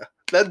 Yeah,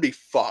 that'd be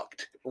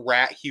fucked.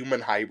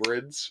 Rat-human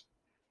hybrids.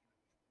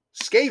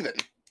 Scaven.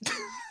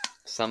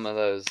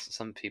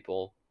 Some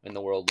people in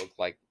the world look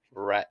like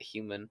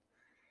rat-human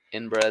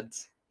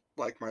inbreds.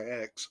 Like my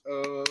ex.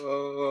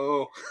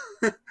 Oh.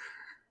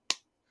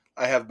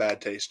 I have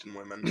bad taste in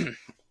women.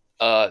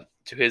 To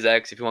his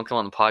ex, if you want to come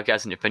on the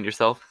podcast and defend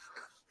yourself.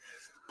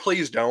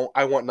 Please don't.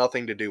 I want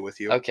nothing to do with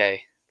you.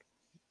 Okay.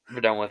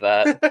 We're done with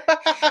that.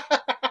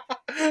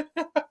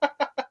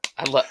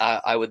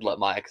 I would let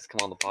my ex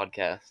come on the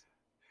podcast.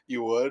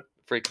 You would?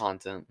 Free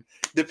content.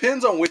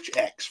 Depends on which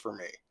ex for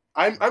me.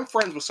 I'm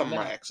friends with some of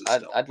my exes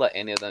still. I'd let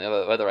any of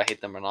them, whether I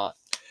hate them or not.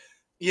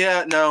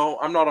 Yeah, no,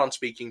 I'm not on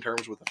speaking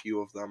terms with a few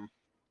of them.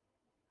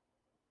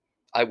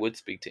 I would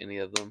speak to any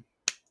of them.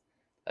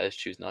 I just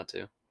choose not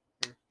to.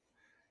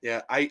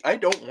 Yeah, I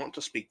don't want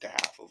to speak to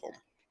half of them.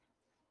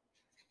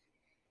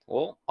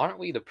 Well, aren't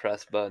we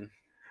depressed, bud?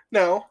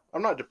 No,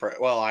 I'm not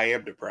depressed. Well, I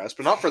am depressed,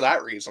 but not for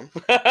that reason.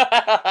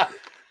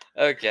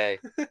 Okay.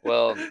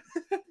 Well,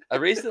 I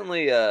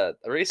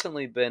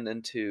recently been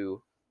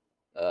into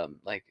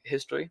like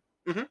history.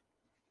 Mm-hmm.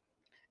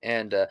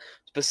 And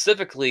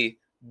specifically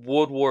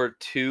World War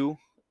II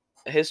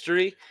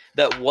history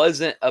that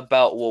wasn't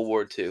about World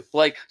War II.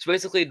 Like, so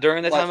basically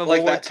during the time of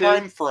World War II. Like that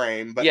time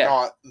frame, but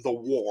not the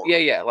war.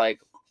 Yeah, like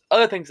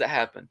other things that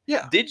happened.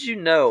 Yeah. Did you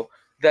know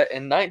that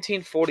in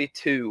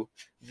 1942,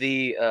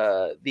 the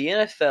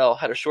NFL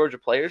had a shortage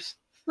of players?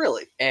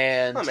 Really?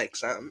 And that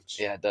makes sense.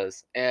 Yeah, it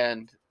does.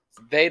 And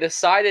they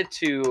decided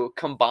to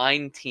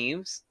combine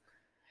teams,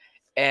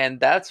 and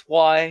that's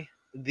why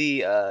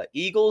the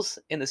Eagles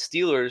and the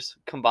Steelers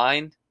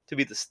combined to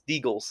be the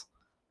Steagles.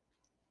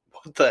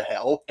 What the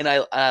hell? And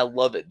I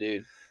love it,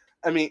 dude.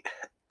 I mean,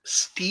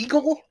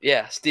 Steagle?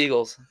 Yeah,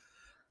 Steagles.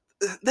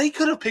 They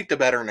could have picked a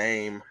better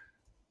name.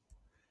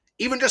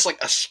 Even just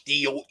like a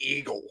Steel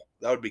Eagle.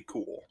 That would be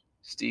cool.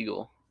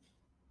 Steagle.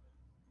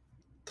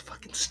 The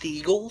fucking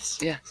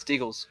Steagles? Yeah,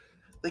 Steagles.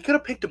 They could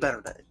have picked a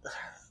better name.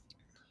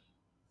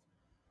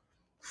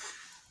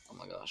 Oh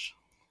my gosh.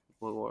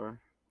 War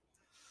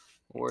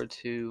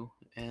II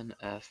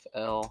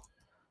NFL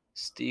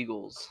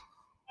Steagles.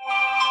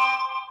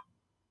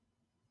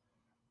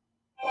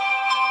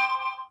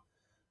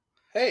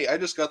 Hey, I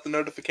just got the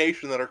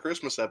notification that our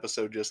Christmas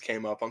episode just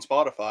came up on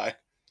Spotify.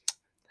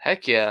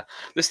 Heck yeah.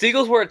 The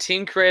Steagles were a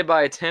team created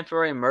by a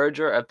temporary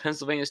merger of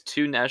Pennsylvania's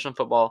two National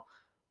Football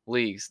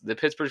Leagues, the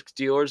Pittsburgh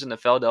Steelers and the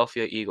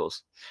Philadelphia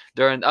Eagles,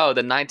 during the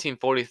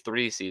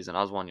 1943 season.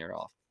 I was 1 year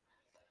off.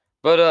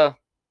 But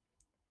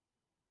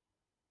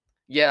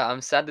yeah,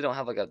 I'm sad they don't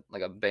have like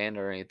a band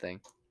or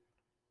anything.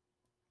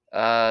 They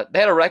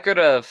had a record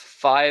of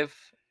 5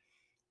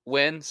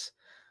 wins,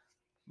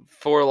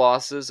 4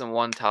 losses, and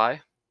 1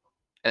 tie,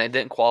 and they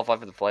didn't qualify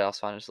for the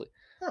playoffs, honestly.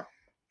 Huh.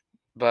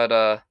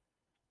 But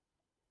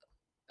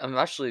I'm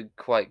actually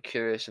quite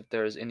curious if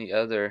there's any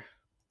other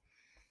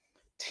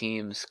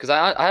teams, because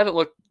I haven't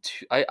looked.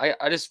 I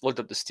just looked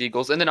up the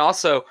Steagles, and then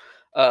also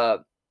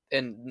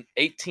in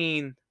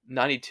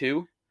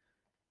 1892,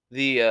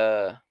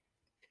 the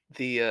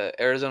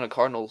Arizona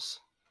Cardinals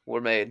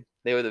were made.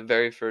 They were the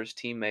very first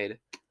team made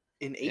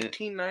In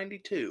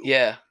 1892?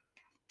 Yeah,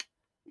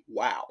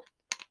 Wow.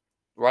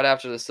 right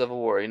after the Civil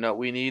War.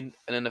 We need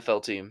an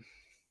NFL team.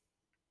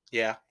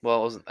 Yeah. Well,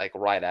 it wasn't like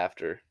right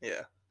after.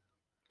 Yeah.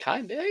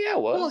 Kinda, yeah,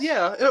 it was. Well,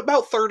 yeah, in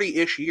about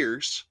 30-ish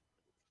years.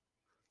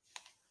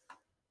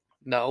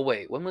 No,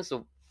 wait. When was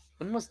the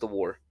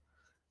war?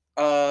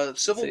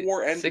 Civil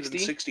War ended 60?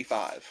 in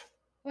 65.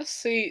 Let's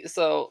see.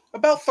 So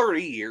About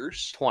 30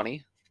 years.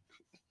 20.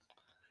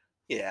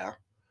 Yeah.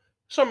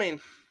 So, I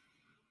mean,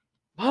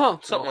 Huh.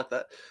 something like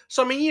that.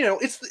 So, I mean,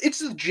 it's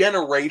the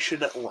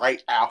generation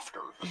right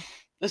after.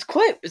 It's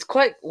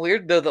quite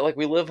weird though that like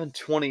we live in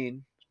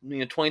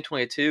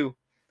 2022,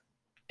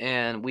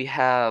 and we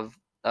have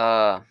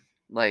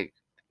like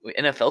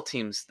NFL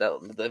teams that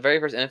the very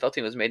first NFL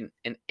team was made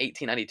in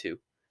 1892.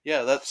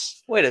 Yeah,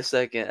 Wait a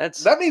second.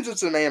 that means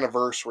it's an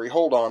anniversary.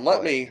 Hold on,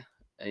 let me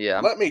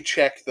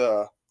check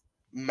the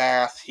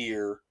math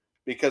here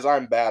because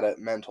I'm bad at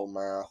mental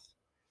math.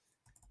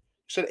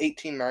 You said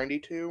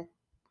 1892?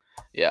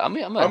 Yeah, I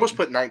almost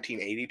put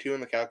 1982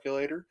 in the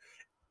calculator.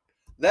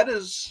 That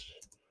is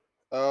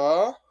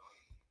it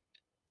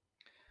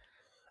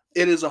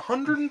is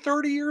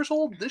 130 years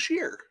old this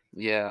year.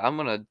 Yeah, I'm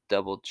gonna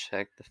double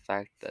check the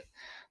fact that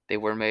they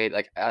were made.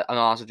 Like, I'm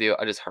honest with you,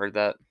 I just heard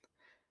that.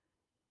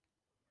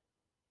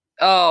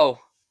 Oh,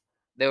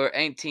 they were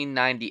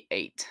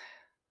 1898.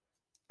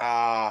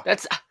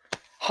 That's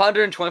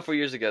 124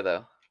 years ago,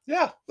 though.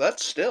 Yeah,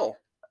 that's still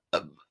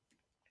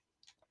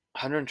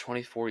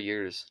 124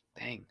 years.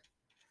 Dang.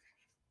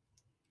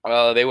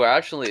 They were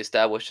actually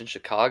established in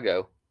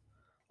Chicago,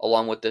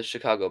 along with the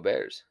Chicago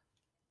Bears.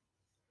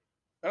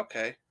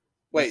 okay.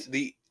 Wait,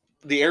 the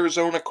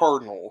Arizona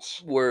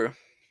Cardinals Were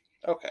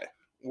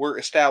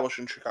established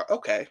in Chicago.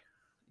 Okay.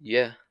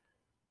 yeah.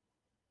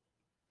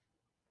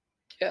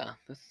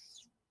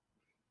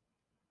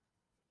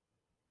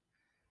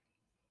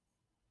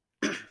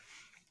 Well,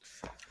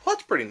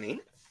 that's pretty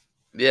neat.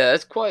 Yeah,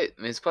 it's quite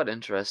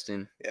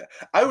interesting. Yeah,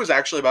 I was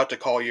actually about to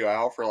call you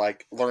out for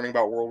like learning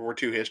about World War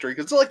II history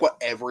because it's like what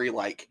every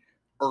like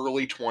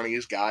early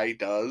 20s guy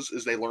does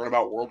is they learn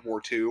about World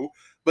War II.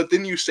 But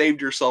then you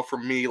saved yourself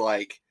from me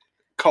like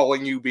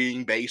calling you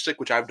being basic,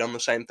 which I've done the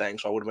same thing,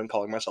 so I would have been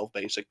calling myself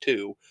basic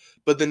too.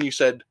 But then you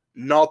said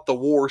not the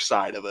war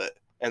side of it,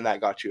 and that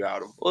got you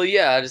out of. Well,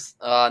 yeah, I just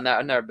I've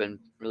never been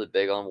really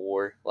big on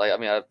war. Like, I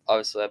mean, I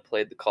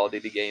played the Call of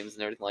Duty games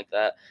and everything like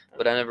that,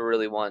 but I never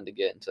really wanted to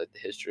get into like the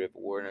history of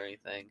war and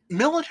anything.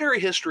 Military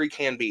history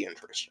can be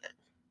interesting.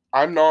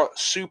 I'm not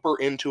super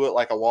into it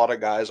like a lot of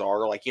guys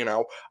are. Like,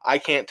 I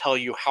can't tell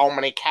you how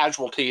many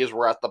casualties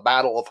were at the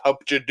Battle of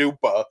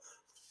Hupjadupa,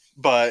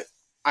 but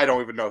I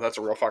don't even know if that's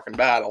a real fucking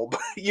battle,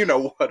 but you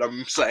know what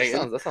I'm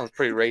saying. That sounds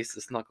pretty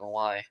racist, not gonna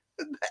lie.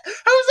 How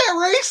is that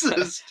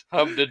racist?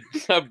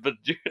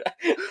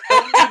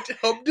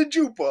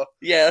 Hupjadupa.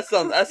 Yeah,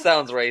 that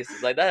sounds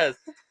racist. Like that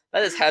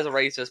just has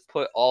racist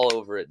put all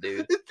over it,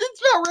 dude.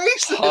 It's not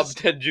racist.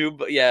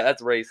 Hupjadupa. Yeah,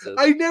 that's racist.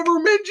 I never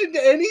mentioned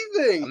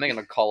anything. I'm making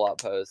a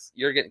call-out post.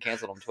 You're getting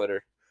canceled on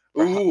Twitter.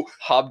 Ooh.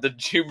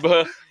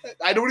 Hupjadupa.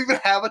 I don't even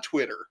have a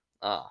Twitter.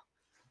 Ah.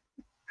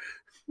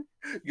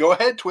 Go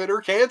ahead, Twitter,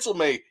 cancel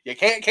me. You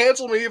can't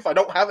cancel me if I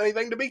don't have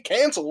anything to be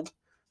canceled.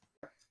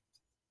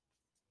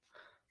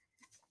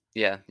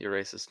 Yeah, you're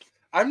racist.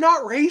 I'm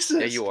not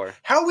racist. Yeah, you are.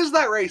 How is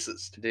that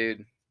racist?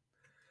 Dude.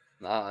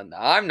 I'm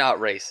not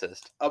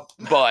racist. But.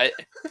 But,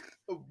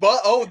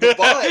 the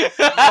but. The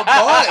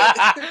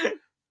but.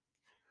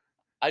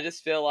 I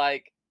just feel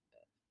like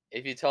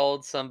if you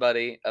told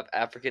somebody of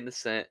African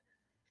descent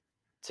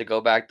To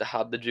go back to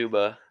Hob the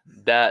Juba,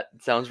 that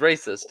sounds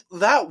racist.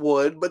 That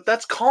would, but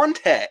that's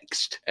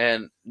context.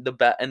 And the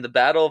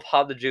Battle of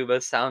Hob the Juba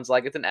sounds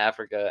like it's in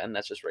Africa, and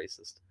that's just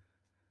racist.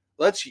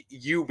 That's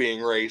you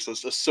being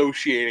racist,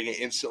 associating it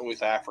instantly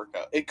with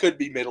Africa. It could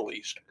be Middle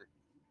Eastern.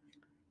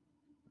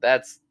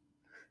 That's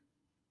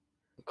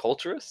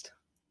culturist?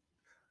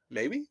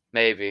 Maybe?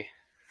 Maybe.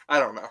 I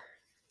don't know.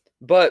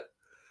 But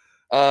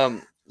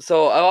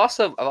so I've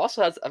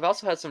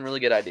also had some really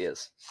good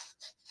ideas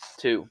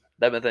too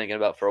that I've been thinking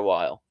about for a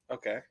while.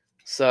 Okay.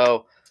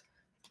 So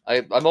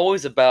I'm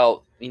always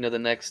about, the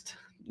next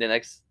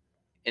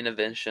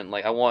intervention.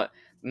 Like I want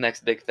the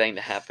next big thing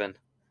to happen.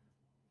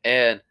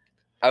 And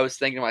I was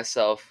thinking to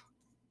myself,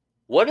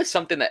 what is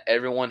something that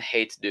everyone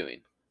hates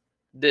doing?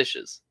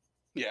 Dishes.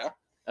 Yeah.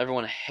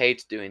 Everyone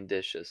hates doing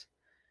dishes.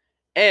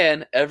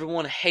 And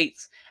everyone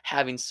hates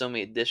having so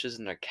many dishes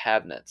in their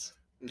cabinets.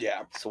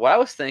 Yeah. So what I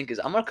was thinking is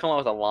I'm gonna come up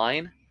with a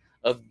line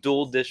of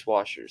dual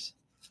dishwashers.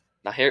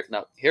 Now hear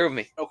with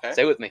me. Okay.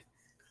 Stay with me.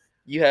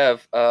 You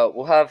have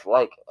we'll have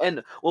like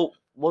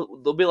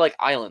they'll be like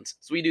islands.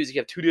 So what you do is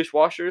you have two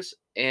dishwashers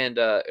and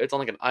it's on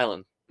like an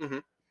island. Mm-hmm.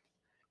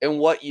 And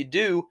what you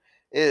do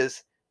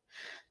is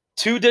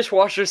two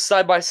dishwashers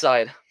side by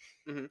side.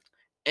 Mm-hmm.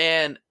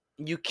 And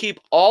you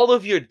keep all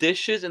of your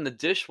dishes in the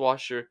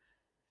dishwasher,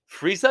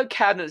 frees up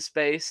cabinet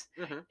space,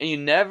 Mm-hmm. and you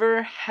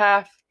never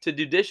have to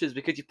do dishes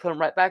because you put them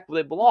right back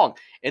where they belong.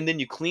 And then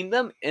you clean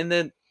them, and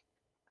then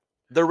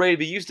they're ready to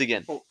be used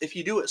again. Well, if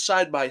you do it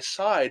side by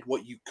side,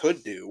 what you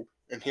could do,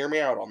 and hear me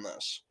out on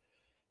this,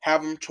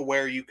 have them to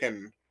where you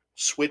can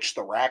switch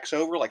the racks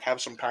over, like have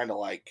some kind of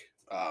like,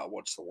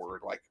 what's the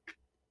word? Like,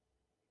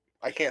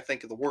 I can't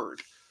think of the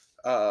word.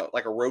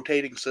 Like a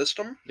rotating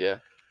system. Yeah.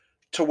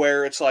 To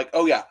where it's like,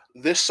 oh yeah,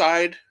 this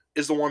side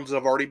is the ones that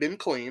have already been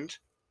cleaned.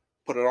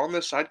 Put it on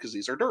this side because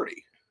these are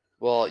dirty.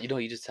 Well, you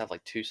just have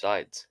like two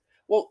sides.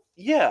 Well,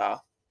 yeah,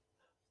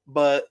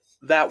 but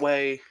that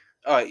way,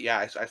 yeah,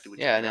 I see what you mean.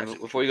 Yeah, and then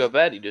before you go to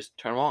bed, you just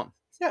turn them on.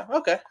 Yeah,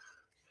 okay.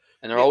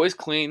 And they're always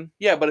clean.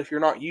 Yeah, but if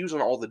you're not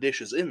using all the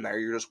dishes in there,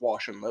 you're just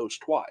washing those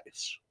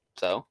twice.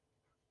 So?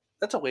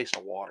 That's a waste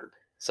of water.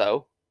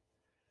 So?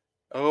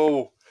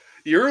 Oh,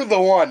 you're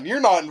the one. You're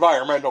not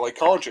environmentally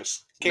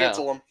conscious.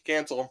 Cancel them.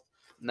 Cancel them.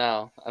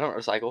 No, I don't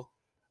recycle.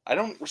 I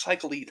don't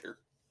recycle either.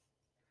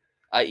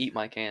 I eat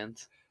my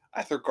cans.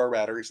 I throw car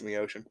batteries in the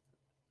ocean.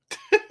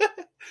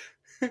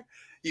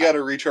 You got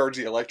to recharge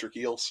the electric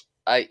eels.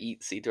 I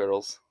eat sea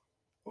turtles.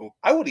 Oh,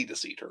 I would eat a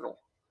sea turtle.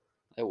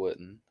 I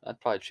wouldn't. I'd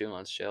probably chew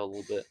on its shell a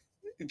little bit.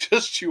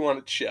 Just chew on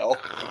its shell.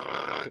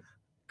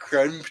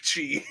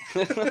 Crunchy.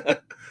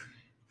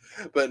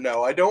 But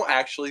no, I don't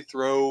actually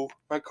throw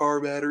my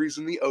car batteries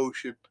in the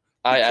ocean.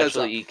 I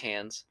actually eat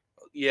cans.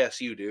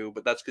 Yes, you do,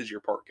 but that's because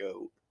you're part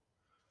goat.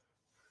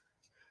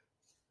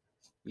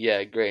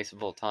 Yeah, greatest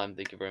of all time.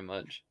 Thank you very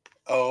much.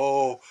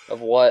 Oh.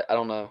 Of what? I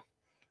don't know.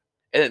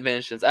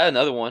 Inventions. I had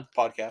another one.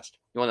 Podcast.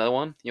 You want another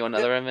one? You want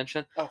another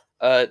invention? Oh.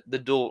 The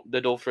dual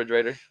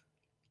refrigerator.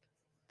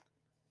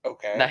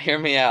 Okay. Now hear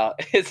me out.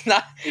 It's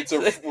not. It's a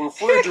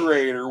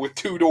refrigerator with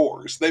two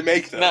doors. They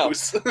make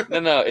those.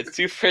 No. It's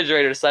two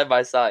refrigerators side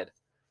by side.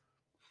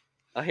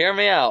 Now hear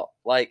me out.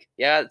 Like,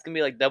 yeah, it's gonna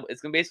be like double.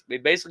 It's gonna be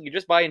basically you're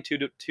just buying two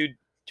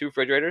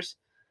refrigerators,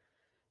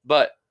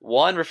 but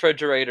one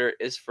refrigerator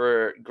is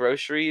for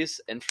groceries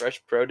and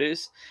fresh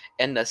produce,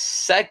 and the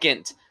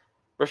second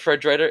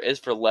refrigerator is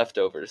for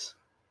leftovers.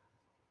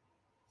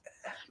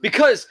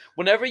 Because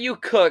whenever you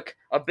cook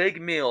a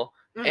big meal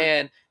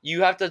and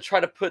you have to try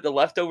to put the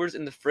leftovers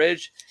in the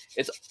fridge,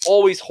 it's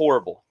always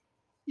horrible.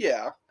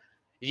 Yeah.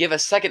 If you have a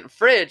second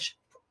fridge,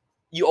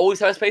 you always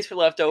have space for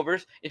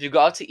leftovers. If you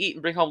go out to eat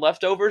and bring home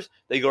leftovers,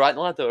 they go right in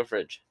the leftover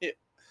fridge. Yeah.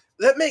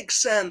 That makes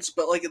sense,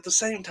 but like at the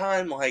same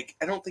time, like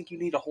I don't think you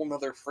need a whole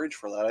nother fridge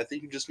for that. I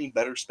think you just need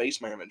better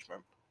space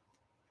management.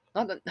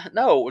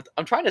 No,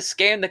 I'm trying to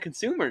scam the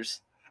consumers.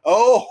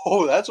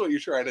 Oh, that's what you're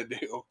trying to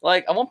do.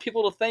 Like, I want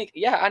people to think,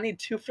 yeah, I need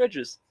two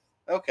fridges.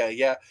 Okay,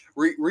 yeah.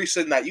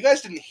 Resend that. You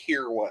guys didn't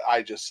hear what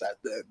I just said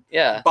then.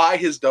 Yeah. Buy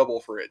his double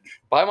fridge.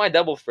 Buy my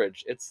double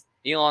fridge. It's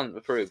Elon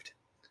approved.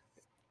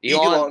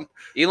 Elon,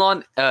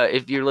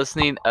 if you're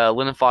listening,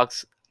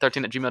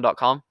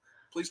 lindenfox13@gmail.com.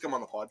 please come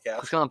on the podcast.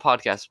 Please come on the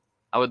podcast.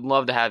 I would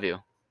love to have you.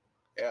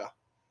 Yeah.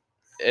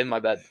 In my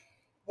bed.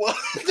 What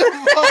the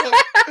fuck?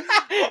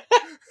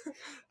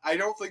 I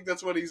don't think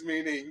that's what he's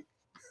meaning.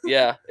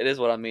 Yeah, it is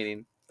what I'm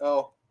meaning.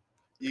 Oh,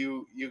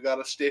 you got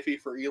a stiffy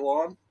for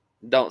Elon?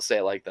 Don't say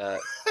it like that.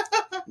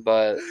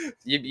 But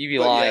you'd be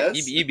lying.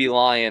 Yes. You'd be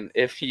lying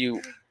if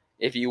you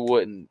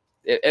wouldn't.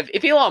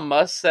 If Elon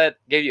Musk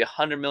gave you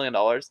 $100 million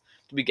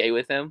to be gay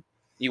with him,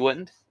 you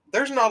wouldn't.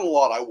 There's not a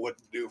lot I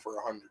wouldn't do for $100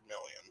 million.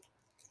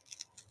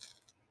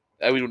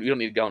 We don't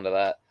need to go into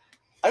that.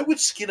 I would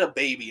skin a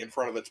baby in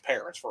front of its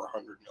parents for $100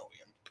 million.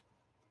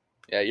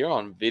 Yeah, you're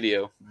on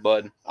video,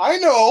 bud. I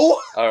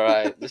know. All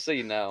right, just so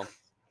you know.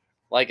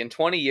 Like, in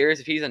 20 years,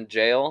 if he's in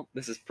jail,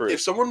 this is proof.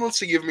 If someone wants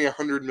to give me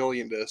 $100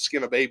 million to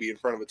skin a baby in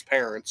front of its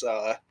parents,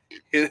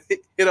 hit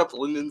up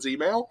Lyndon's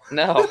email.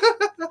 No.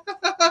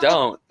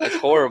 Don't. That's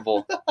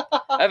horrible.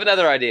 I have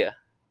another idea.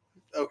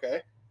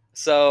 Okay.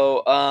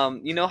 So,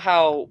 you know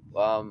how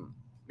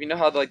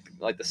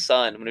like the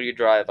sun, whenever you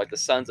drive, like the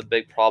sun's a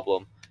big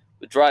problem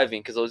with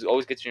driving because it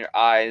always gets in your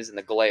eyes and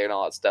the glare and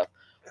all that stuff.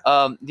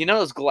 You know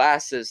those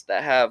glasses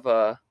that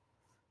have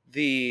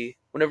the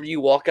whenever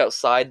you walk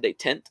outside they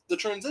tint. The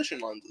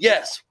transition lenses.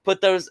 Yes, put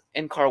those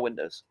in car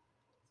windows.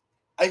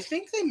 I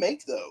think they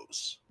make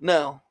those.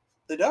 No,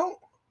 They don't?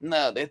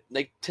 no, they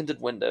tinted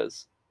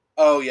windows.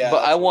 Oh, yeah.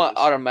 But I that's what want it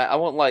is. automatic. I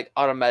want like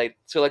automatic.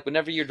 So like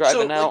whenever you're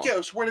driving So, out,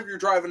 so whenever you're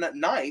driving at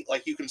night,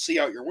 like, you can see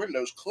out your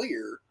windows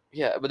clear.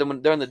 yeah. But then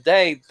when during the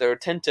day, they're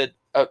tinted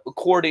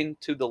according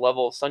to the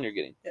level of sun you're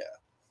getting. Yeah.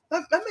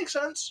 That makes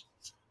sense.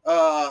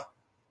 Out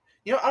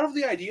of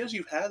the ideas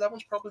you've had, that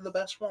one's probably the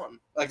best one.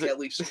 Like, at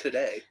least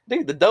today.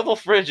 Dude, the double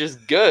fridge is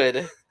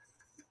good.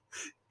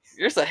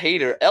 You're just a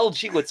hater.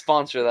 LG would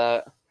sponsor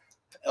that.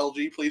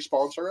 LG, please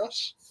sponsor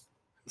us.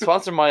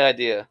 Sponsor my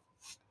idea.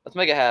 Let's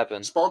make it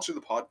happen. Sponsor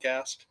the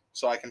podcast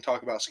so I can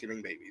talk about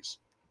skimming babies.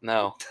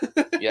 No.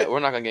 Yeah, we're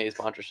not going to get any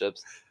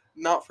sponsorships.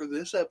 Not for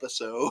this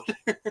episode.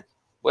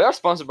 We are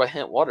sponsored by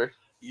Hint Water.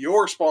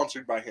 You're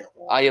sponsored by Hint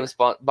Water. I am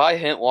sponsored by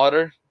Hint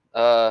Water.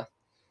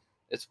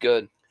 It's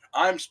good.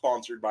 I'm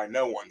sponsored by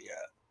no one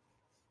yet.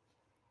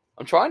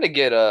 I'm trying to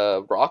get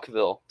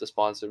Rockville to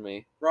sponsor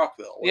me.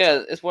 Rockville.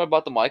 Yeah, it's where I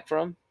bought the mic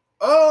from.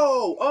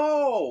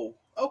 Oh,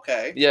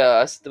 okay. Yeah,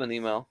 I sent them an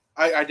email.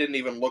 I didn't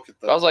even look at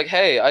I was like,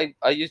 hey, I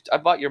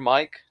bought your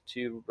mic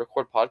to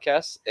record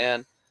podcasts,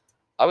 and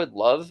I would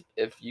love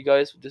if you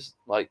guys would just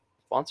like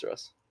sponsor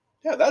us.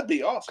 Yeah, that'd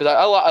be awesome. Because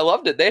I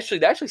loved it. They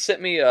actually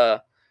sent me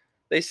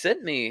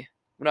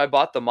when I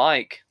bought the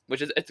mic,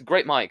 which is it's a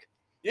great mic.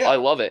 Yeah, I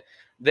love it.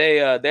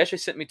 They actually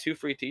sent me 2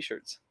 free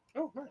T-shirts.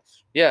 Oh,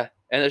 nice. Yeah,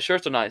 and the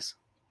shirts are nice.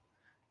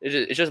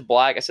 It's just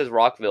black. It says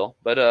Rockville,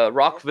 but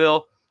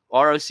Rockville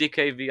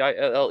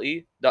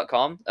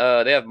ROCKVILLE.com.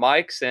 They have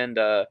mics and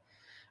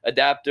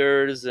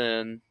adapters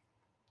and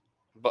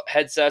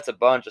headsets, a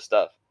bunch of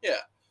stuff. Yeah.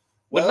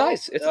 Well,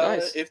 nice. It's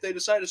nice. If they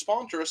decide to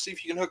sponsor us, see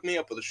if you can hook me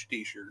up with a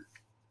T-shirt.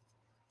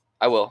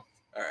 I will.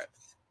 All right.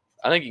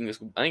 I think you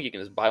can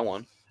just buy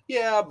one.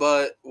 Yeah,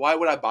 but why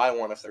would I buy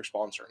one if they're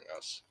sponsoring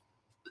us?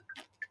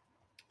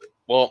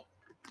 Well,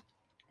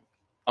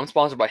 I'm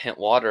sponsored by Hint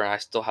Water, and I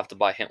still have to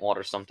buy Hint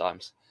Water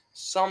sometimes.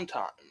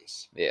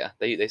 Sometimes. Yeah,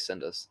 they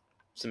send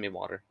me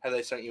water. Have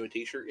they sent you a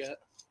T-shirt yet?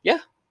 Yeah.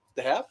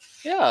 They have?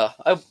 Yeah,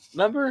 I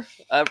remember.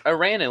 I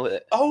ran it with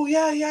it. Oh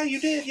yeah, you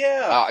did.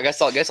 Yeah. I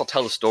guess I'll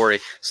tell the story.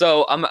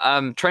 So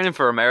I'm training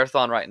for a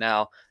marathon right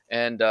now,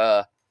 and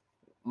I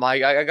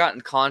got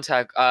in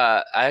contact.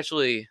 I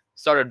actually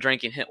started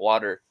drinking Hint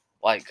Water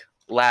like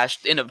towards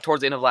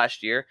the end of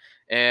last year,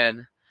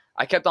 and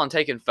I kept on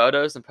taking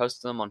photos and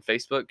posting them on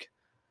Facebook.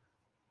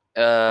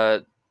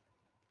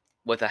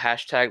 With a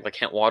hashtag like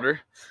Hint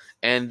Water,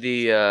 and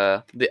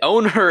the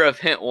owner of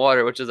Hint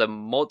Water, which is a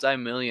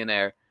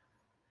multi-millionaire,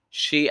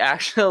 she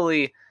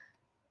actually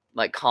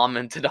like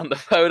commented on the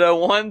photo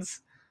once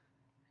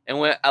and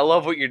went, "I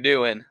love what you're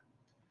doing."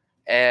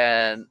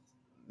 And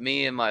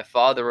me and my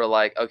father were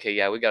like, "Okay,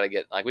 yeah, we gotta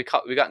get like we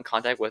got in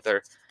contact with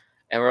her,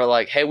 and we're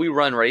like, hey, we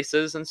run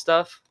races and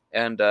stuff,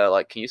 and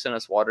like, can you send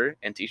us water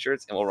and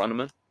T-shirts, and we'll run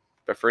them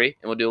for free,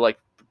 and we'll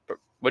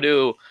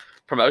do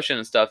promotion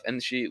and stuff."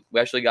 And we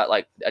actually got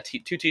like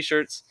 2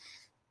 T-shirts,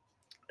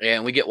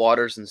 and we get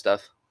waters and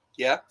stuff.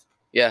 Yeah.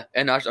 Yeah,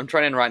 and I'm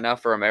training right now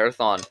for a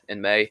marathon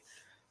in May,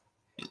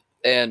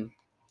 and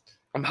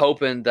I'm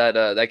hoping that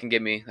they can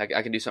give me,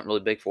 I can do something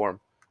really big for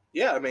them.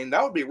 Yeah, I mean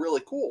that would be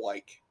really cool.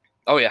 Like,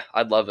 oh yeah,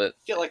 I'd love it.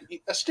 Get like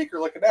a sticker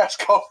like a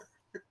NASCAR.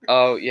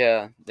 Oh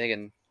yeah, they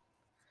can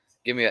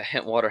give me a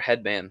Hint Water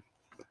headband.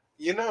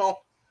 You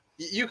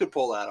could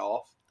pull that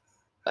off.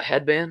 A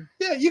headband?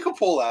 Yeah, you could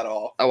pull that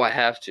off. Oh, I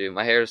have to.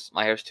 My hair's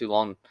too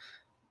long.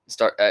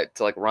 To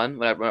like run.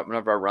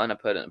 Whenever I run, I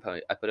put it in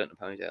a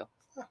ponytail.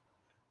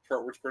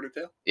 Frontwards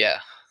ponytail.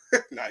 Yeah.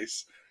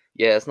 Nice.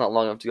 Yeah, it's not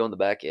long enough to go in the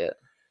back yet.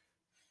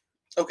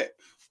 Okay.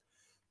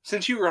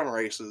 Since you run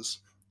races,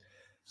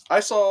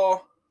 I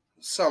saw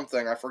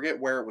something. I forget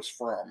where it was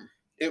from.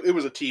 It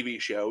was a TV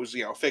show. It was,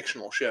 a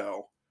fictional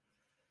show.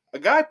 A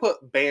guy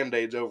put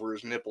Band-Aids over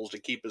his nipples to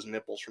keep his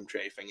nipples from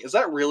chafing. Is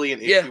that really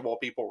an issue while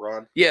people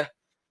run? Yeah.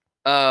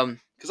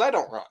 Because I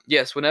don't run.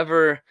 Yes,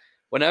 whenever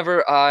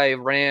I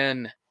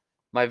ran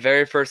my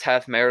very first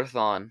half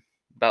marathon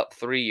about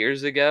 3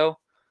 years ago,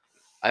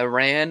 I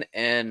ran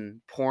in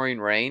pouring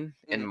rain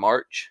in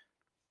March,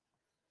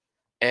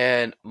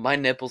 and my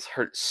nipples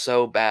hurt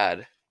so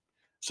bad.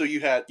 So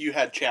you had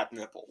chapped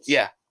nipples.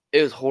 Yeah,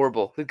 it was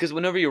horrible because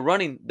whenever you're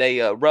running,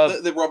 they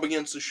rub. They rub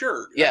against the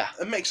shirt. Yeah,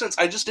 that makes sense.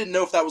 I just didn't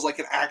know if that was like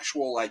an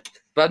actual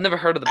But I've never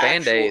heard of the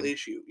Band-Aid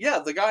issue. Yeah,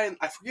 the guy,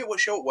 I forget what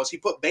show it was. He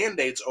put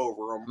Band-Aids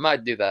over them.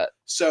 Might do that.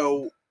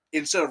 So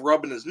instead of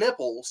rubbing his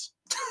nipples.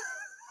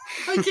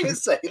 I can't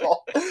say it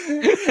all.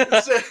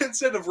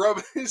 Instead of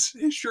rubbing his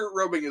shirt,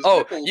 rubbing his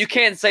nipples. Oh, you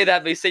can't say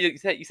that, but you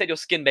said you'll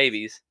skin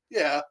babies.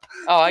 Yeah.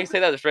 Oh, I can say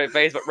that with a straight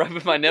face, but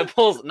rubbing my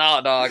nipples?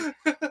 Nah, dog.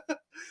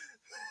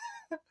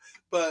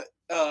 But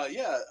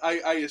Yeah,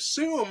 I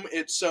assume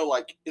it's so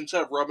like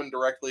instead of rubbing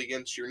directly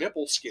against your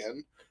nipple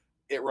skin,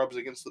 it rubs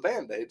against the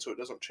band-aid so it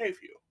doesn't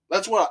chafe you.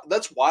 That's why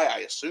I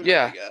assume it, I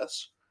Yeah,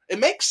 guess. It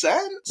makes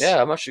sense.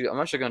 yeah. I'm actually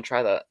gonna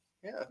try that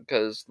Yeah.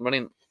 because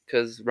running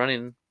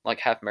like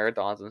half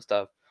marathons and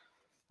stuff.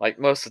 Like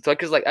most of the time,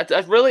 because like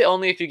that's really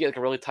only if you get like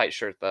a really tight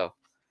shirt though.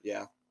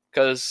 Yeah.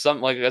 Because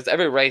cause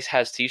every race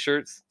has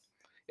t-shirts,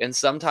 and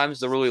sometimes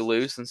they're really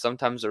loose and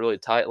sometimes they're really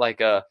tight.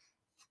 Like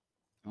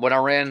when I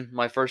ran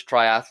my first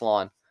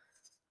triathlon,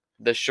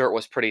 the shirt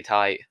was pretty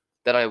tight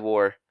that I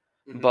wore,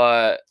 Hmm.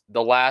 but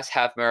the last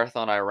half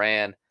marathon I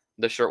ran,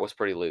 the shirt was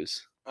pretty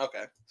loose,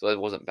 Okay. so it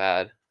wasn't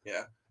bad.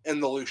 Yeah.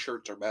 And the loose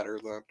shirts are better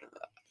then.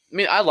 I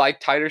mean, I like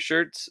tighter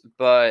shirts,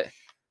 but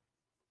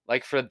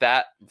like for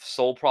that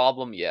sole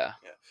problem, yeah,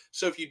 Yeah.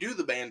 So if you do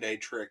the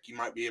band-aid trick, you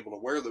might be able to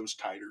wear those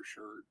tighter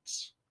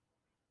shirts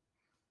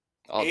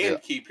I'll do and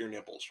it. keep your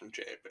nipples from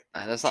chafing.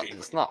 That's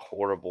not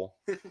horrible.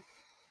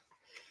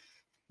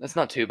 That's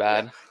not too Yeah.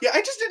 bad. Yeah,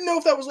 I just didn't know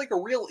if that was like a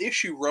real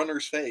issue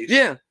runners face.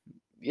 Yeah,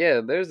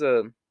 yeah. There's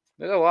a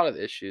lot of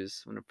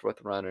issues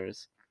with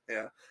runners.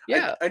 Yeah.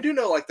 Yeah. I do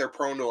know like they're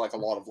prone to like a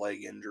lot of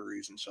leg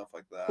injuries and stuff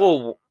like that.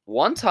 Well,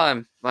 one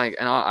time, like,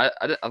 and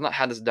I've not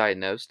had this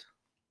diagnosed,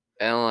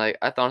 and like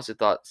I honestly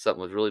thought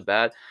something was really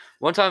bad.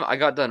 One time I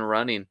got done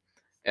running,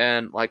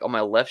 and like on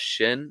my left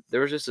shin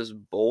there was just this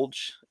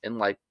bulge in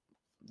like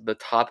the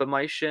top of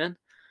my shin,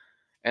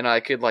 and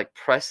I could like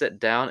press it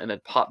down and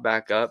it popped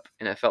back up,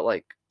 and it felt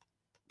like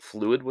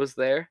fluid was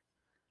there.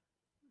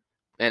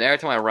 And every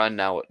time I run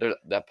now,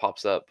 that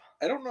pops up.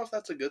 I don't know if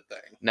that's a good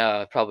thing.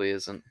 No, it probably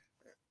isn't.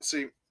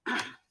 See,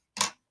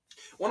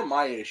 one of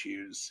my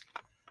issues,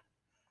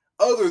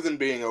 other than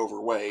being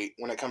overweight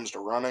when it comes to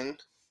running,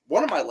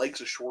 one of my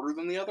legs is shorter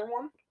than the other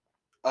one.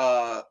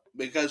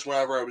 Because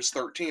whenever I was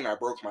 13, I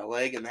broke my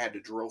leg and had to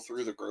drill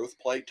through the growth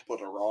plate to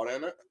put a rod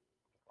in it.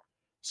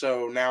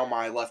 So now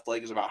my left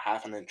leg is about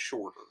half an inch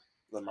shorter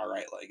than my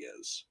right leg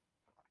is.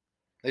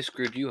 They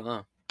screwed you,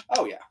 huh?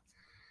 Oh, yeah.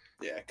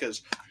 Yeah,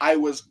 because I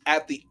was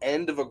at the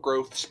end of a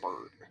growth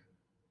spurt.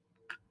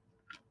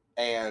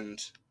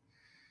 And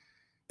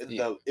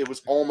it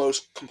was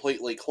almost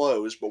completely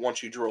closed, but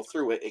once you drill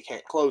through it, it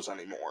can't close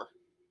anymore.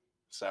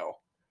 So,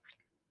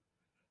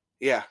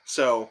 yeah.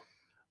 So,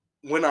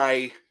 when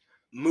I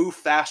move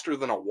faster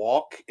than a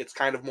walk, it's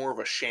kind of more of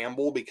a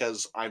shamble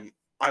because I'm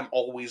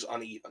always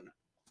uneven.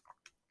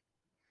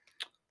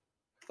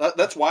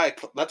 That's why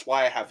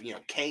I have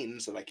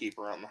canes that I keep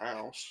around the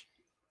house.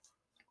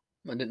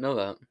 I didn't know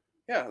that.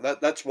 Yeah,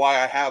 that's why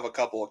I have a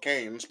couple of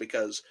canes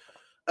because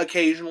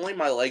occasionally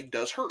my leg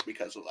does hurt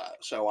because of that.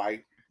 So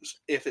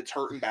if it's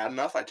hurting bad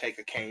enough, I take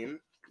a cane,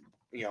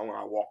 and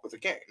I walk with a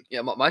cane.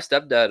 Yeah, my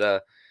stepdad,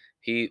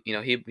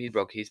 he's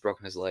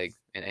broken his leg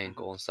and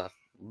ankle and stuff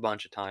a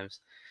bunch of times,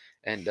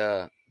 and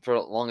for the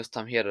longest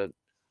time he had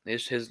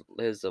his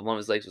one of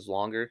his legs was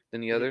longer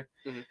than the other.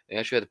 Mm-hmm. He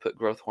actually had to put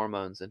growth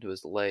hormones into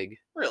his leg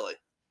Really?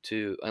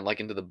 and like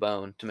into the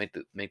bone to make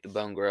the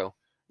bone grow.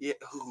 Yeah,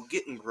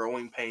 getting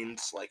growing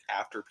pains like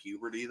after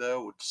puberty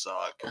though would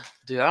suck.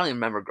 Dude, I don't even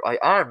remember. Like,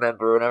 I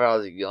remember whenever I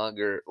was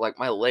younger, like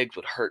my legs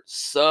would hurt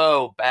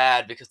so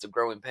bad because of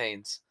growing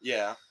pains.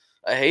 Yeah.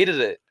 I hated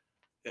it.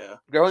 Yeah.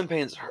 Growing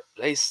pains,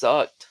 they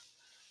sucked.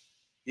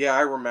 Yeah,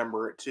 I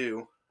remember it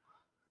too.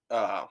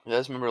 I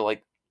just remember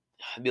like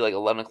it'd be like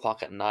 11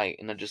 o'clock at night,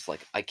 and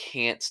I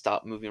can't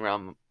stop moving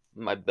around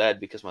my bed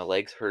because my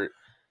legs hurt.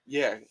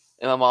 Yeah.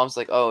 And my mom's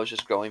like, "Oh, it's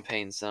just growing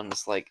pains," and I'm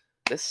just like,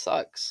 "This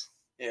sucks."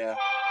 Yeah.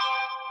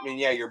 I mean,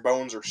 yeah, your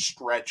bones are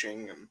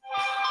stretching, and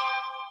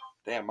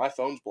damn, my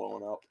phone's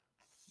blowing up.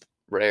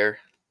 Rare.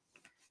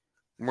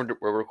 We're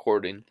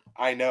recording.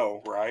 I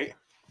know, right?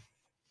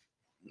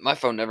 My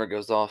phone never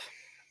goes off.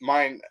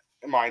 Mine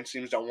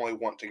seems to only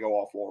want to go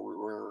off while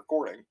we're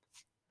recording.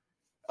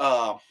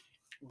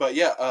 But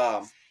yeah,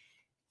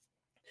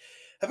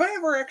 have I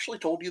ever actually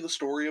told you the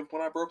story of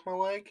when I broke my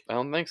leg? I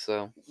don't think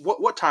so.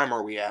 What time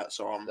are we at?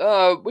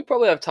 So we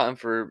probably have time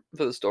for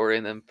the story,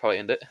 and then probably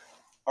end it.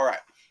 all right.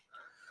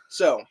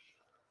 So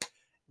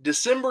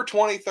December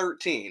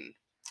 2013,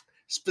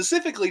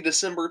 specifically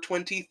December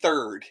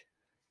 23rd,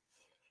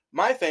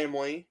 my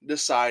family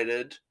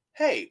decided,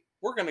 hey,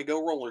 we're going to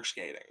go roller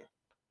skating.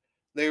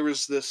 There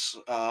was this,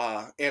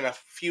 in a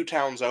few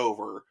towns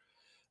over,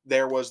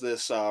 there was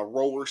this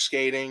roller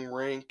skating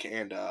rink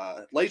and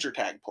laser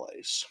tag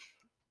place.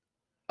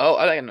 Oh,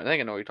 I think I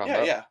know what you're talking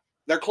about. Yeah.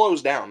 They're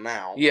closed down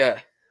now. Yeah.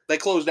 They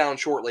closed down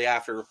shortly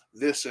after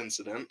this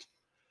incident.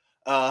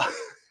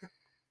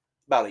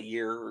 About a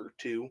year or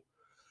two.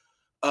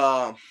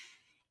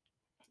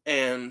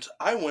 And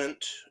I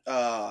went,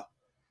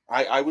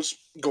 I was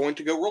going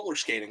to go roller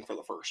skating for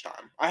the first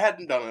time. I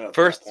hadn't done it at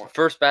that point.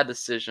 First bad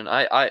decision.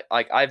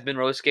 I've been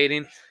roller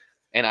skating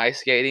and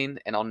ice skating,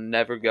 and I'll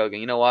never go again.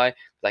 You know why?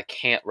 Because I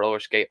can't roller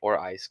skate or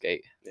ice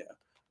skate. Yeah.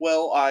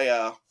 Well,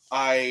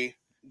 I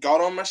got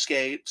on my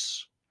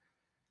skates.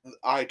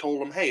 I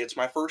told them, hey, it's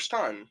my first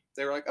time.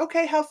 They were like,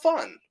 okay, have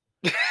fun.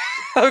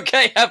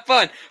 Okay, have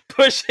fun.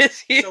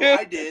 Pushes you. So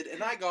I did,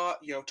 and I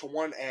got, to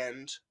one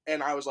end,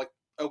 and I was like,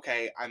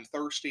 okay, I'm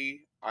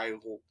thirsty. I'm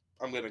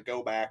gonna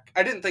go back.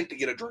 I didn't think to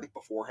get a drink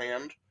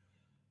beforehand,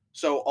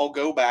 so I'll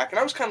go back. And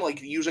I was kind of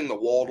like using the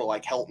wall to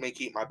like help me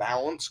keep my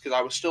balance because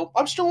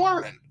I'm still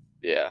learning.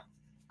 Yeah.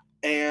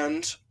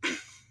 And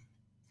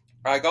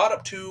I got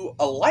up to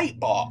a light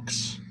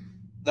box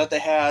that they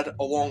had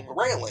along the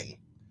railing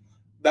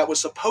that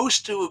was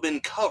supposed to have been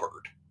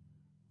covered,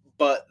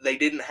 but they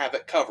didn't have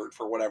it covered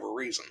for whatever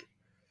reason.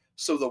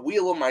 So the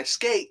wheel of my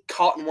skate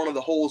caught in one of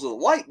the holes of the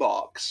light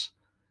box,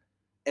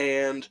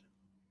 and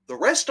the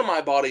rest of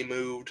my body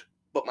moved,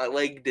 but my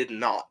leg did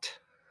not.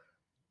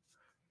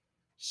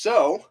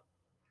 So,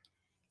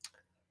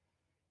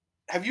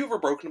 have you ever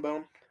broken a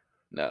bone?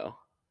 No.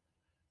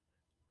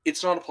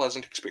 It's not a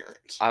pleasant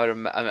experience. I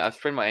mean, I've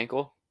sprained my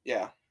ankle,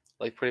 Yeah.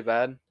 like, pretty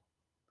bad.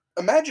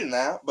 Imagine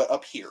that, but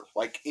up here,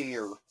 like in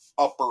your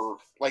upper,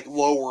 like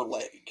lower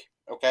leg.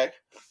 Okay?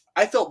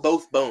 I felt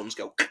both bones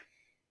go.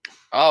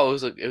 Oh,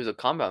 it was a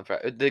compound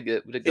fracture. Did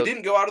it It go?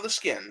 didn't go out of the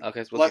skin.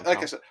 Okay, so what's Like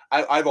I said,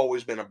 I've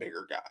always been a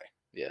bigger guy.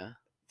 Yeah.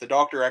 The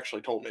doctor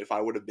actually told me if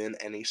I would have been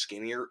any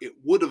skinnier, it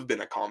would have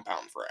been a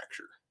compound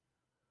fracture.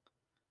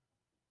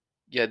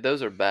 Yeah,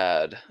 those are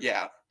bad.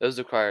 Yeah. Those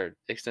require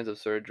extensive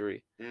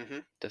surgery Mm-hmm.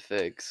 to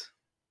fix.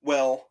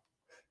 Well,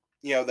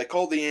 they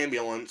called the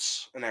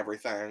ambulance and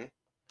everything,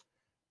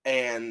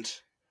 and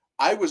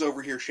I was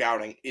over here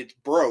shouting, "It's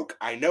broke!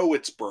 I know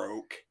it's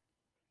broke!"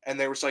 And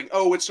they were saying,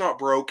 "Oh, it's not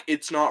broke!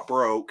 It's not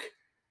broke!"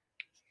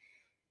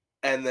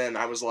 And then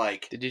I was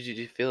like, Did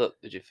you feel it?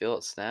 Did you feel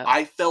it snap?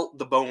 I felt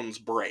the bones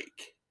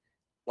break,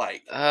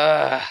 like,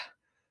 Ah,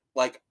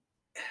 like,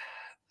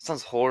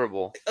 sounds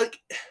horrible. like.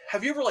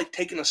 Have you ever like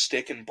taken a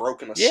stick and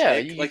broken a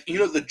Yeah, stick? Like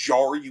the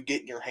jar you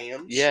get in your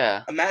hands.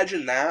 Yeah.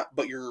 Imagine that,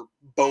 but your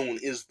bone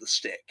is the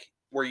stick,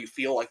 where you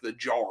feel like the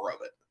jar of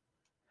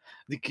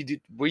it.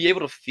 Were you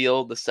able to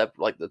feel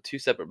the two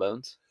separate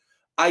bones?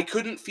 I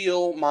couldn't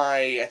feel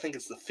I think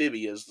it's the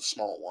fibia is the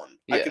small one.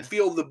 I could Yeah.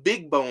 feel the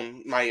big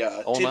bone, my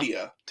Ulna?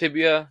 tibia.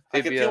 Tibia.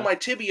 I could feel Fibia. my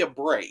tibia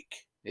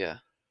break. Yeah.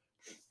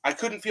 I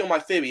couldn't feel my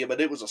fibia,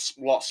 but it was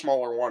a lot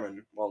smaller one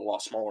and a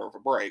lot smaller of a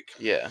break.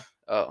 Yeah.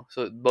 Oh,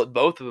 so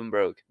both of them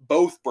broke.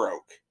 Both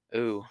broke.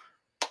 Ooh.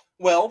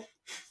 Well,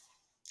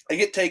 I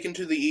get taken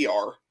to the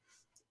ER.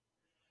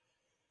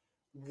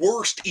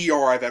 Worst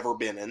ER I've ever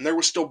been in. There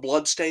was still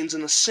bloodstains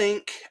in the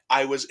sink.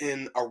 I was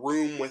in a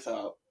room with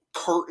a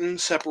curtain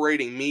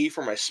separating me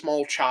from a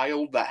small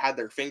child that had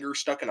their fingers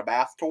stuck in a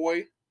bath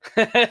toy.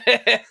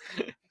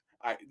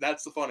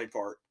 That's the funny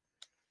part.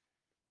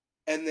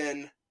 And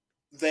then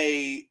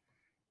they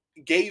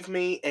gave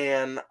me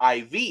an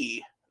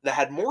IV that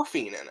had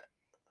morphine in it.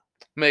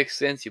 Makes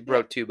sense. You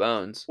broke two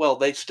bones. Well,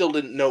 they still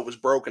didn't know it was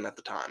broken at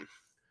the time.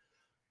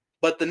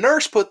 But the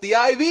nurse put the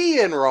IV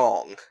in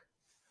wrong.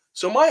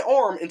 So my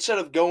arm, instead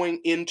of going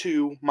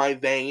into my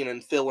vein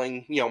and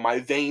filling, my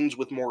veins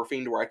with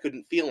morphine to where I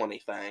couldn't feel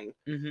anything,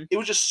 it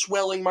was just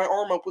swelling my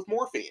arm up with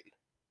morphine.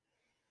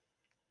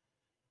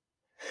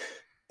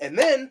 And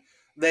then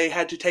they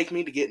had to take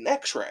me to get an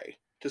x-ray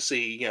to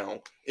see,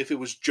 if it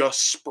was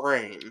just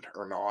sprained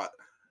or not.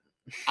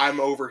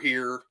 I'm over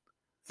here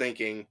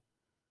thinking,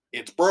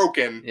 it's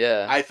broken.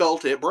 Yeah. I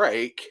felt it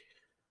break.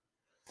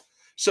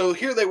 So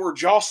here they were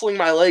jostling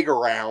my leg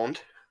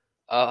around.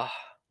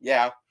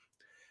 Yeah.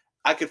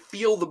 I could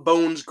feel the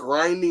bones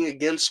grinding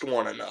against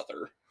one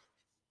another.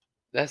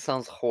 That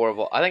sounds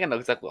horrible. I think I know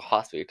exactly what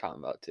hospital you're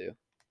talking about too.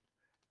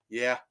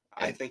 Yeah,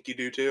 I think you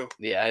do too.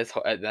 Yeah, it's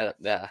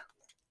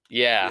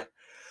yeah.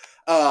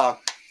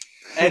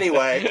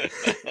 Anyway.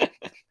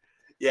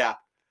 Yeah.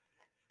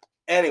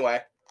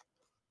 Anyway.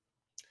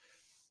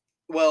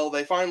 Well,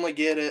 they finally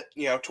get it,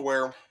 to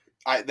where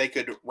they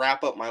could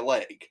wrap up my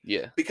leg.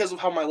 Yeah. Because of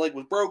how my leg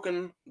was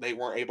broken, they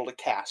weren't able to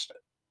cast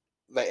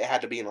it. It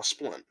had to be in a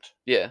splint.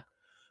 Yeah.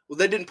 Well,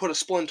 they didn't put a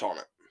splint on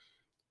it.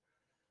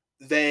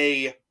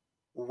 They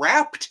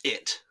wrapped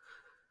it.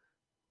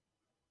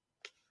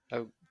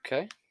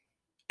 Okay.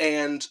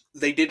 And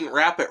they didn't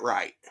wrap it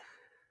right.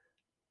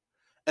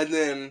 And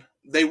then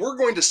they were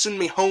going to send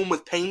me home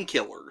with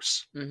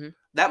painkillers. Mm-hmm.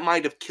 That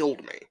might have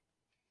killed me.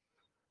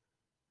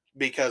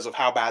 Because of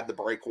how bad the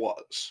break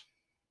was.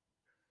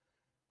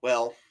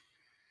 Well,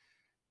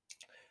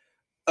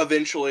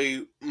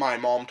 eventually my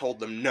mom told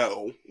them,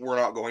 no, we're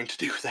not going to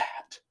do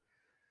that.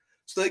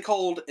 So they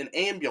called an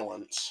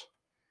ambulance.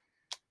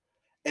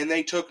 And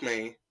they took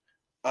me,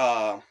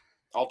 I'll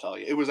tell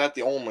you, it was at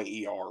the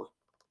Olney ER.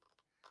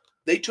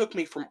 They took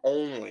me from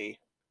Olney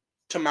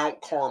to Mount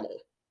Carmel.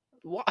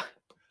 What?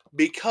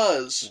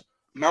 Because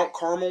Mount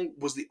Carmel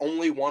was the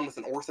only one with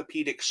an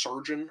orthopedic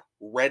surgeon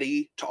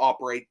ready to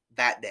operate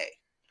that day.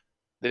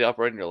 Did they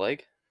operate on your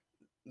leg?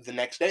 The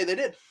next day they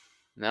did.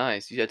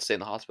 Nice. You had to stay in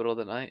the hospital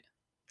that night?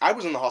 I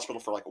was in the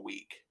hospital for like a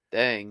week.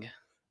 Dang.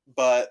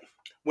 But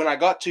when I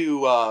got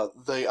to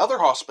the other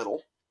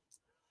hospital,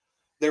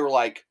 they were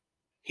like,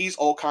 he's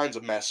all kinds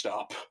of messed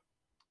up.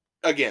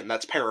 Again,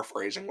 that's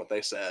paraphrasing what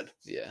they said.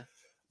 Yeah.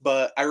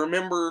 But I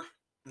remember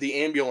the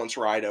ambulance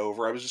ride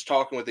over. I was just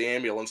talking with the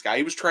ambulance guy.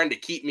 He was trying to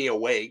keep me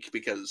awake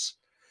because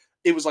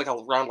it was like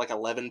around like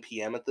 11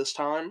 p.m. at this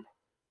time.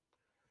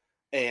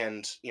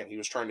 And, he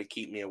was trying to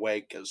keep me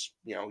awake because,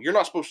 you're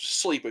not supposed to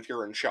sleep if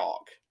you're in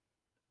shock.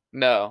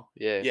 No,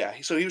 yeah. Yeah,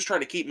 so he was trying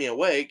to keep me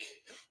awake,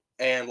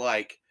 and,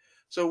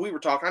 so we were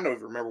talking. I don't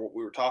even remember what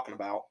we were talking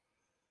about.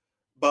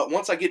 But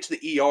once I get to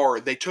the ER,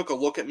 they took a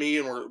look at me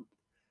and were,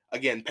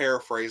 again,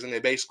 paraphrasing, they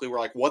basically were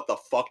like, what the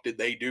fuck did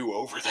they do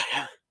over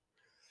there?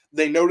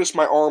 They noticed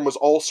my arm was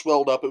all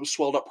swelled up. It was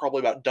swelled up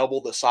probably about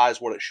double the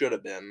size what it should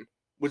have been,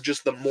 with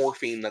just the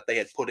morphine that they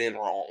had put in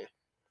wrong.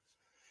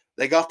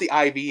 They got the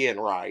IV in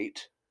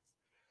right.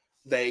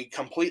 They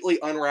completely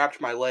unwrapped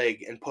my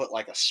leg and put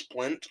like a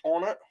splint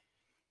on it.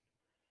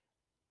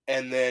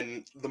 And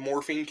then the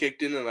morphine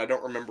kicked in, and I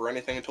don't remember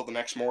anything until the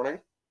next morning.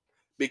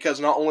 Because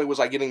not only was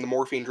I getting the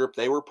morphine drip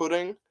they were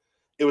putting,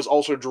 it was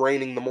also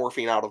draining the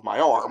morphine out of my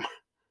arm.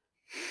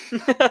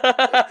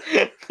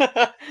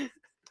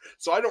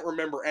 So I don't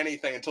remember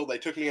anything until they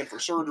took me in for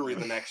surgery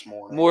the next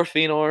morning.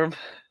 Morphine arm.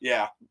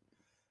 Yeah.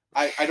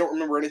 I don't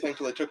remember anything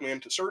until they took me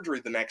into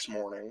surgery the next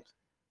morning.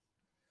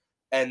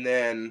 And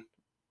then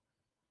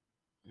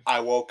I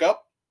woke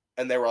up,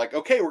 and they were like,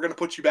 okay, we're going to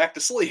put you back to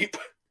sleep.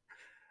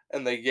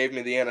 And they gave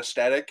me the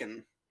anesthetic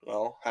and,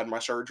 well, had my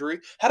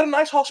surgery. Had a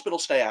nice hospital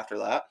stay after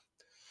that.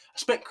 I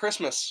spent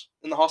Christmas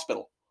in the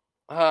hospital.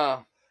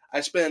 I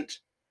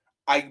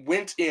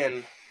went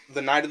in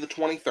the night of the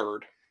 23rd.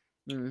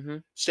 Mm-hmm.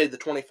 Stayed the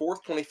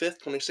 24th,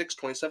 25th, 26th,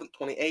 27th,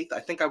 28th. I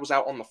think I was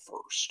out on the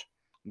 1st.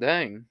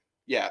 Dang.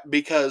 Yeah,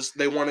 because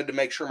they wanted to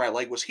make sure my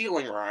leg was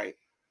healing right.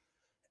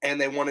 And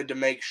they wanted to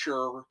make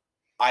sure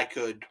I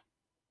could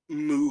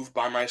move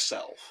by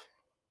myself.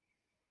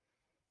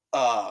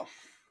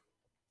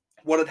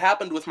 What had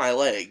happened with my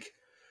leg,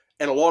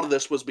 and a lot of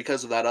this was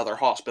because of that other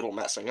hospital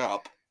messing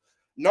up,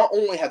 not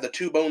only had the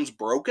two bones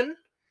broken,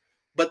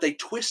 but they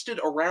twisted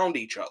around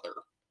each other.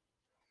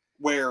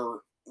 Where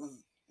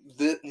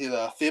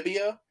the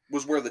fibia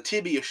was where the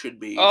tibia should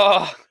be.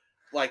 Oh.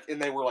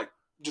 And they were like,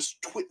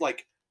 just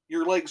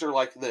your legs are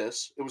like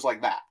this. It was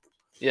like that.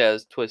 Yeah,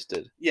 it's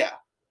twisted. Yeah.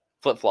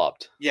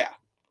 Flip-flopped. Yeah.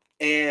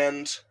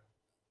 And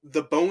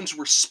the bones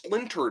were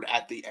splintered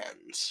at the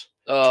ends.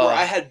 To where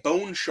I had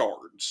bone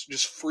shards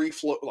just free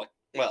float,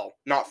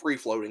 not free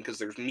floating because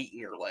there's meat in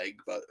your leg,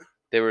 but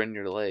they were in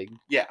your leg.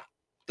 Yeah,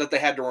 that they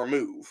had to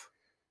remove.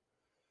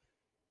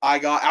 I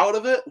got out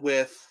of it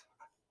with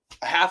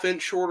a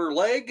half-inch shorter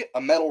leg,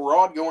 a metal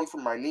rod going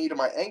from my knee to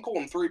my ankle,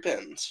 and 3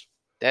 pins.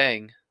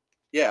 Dang.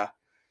 Yeah.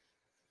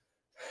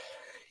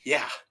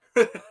 Yeah.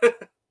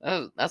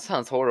 That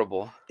sounds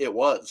horrible. It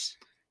was.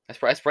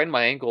 I sprained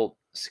my ankle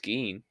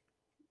skiing.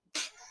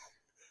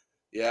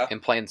 Yeah.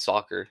 And playing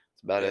soccer.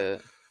 That's about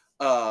it.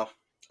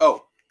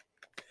 Oh.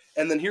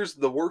 And then here's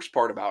the worst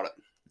part about it.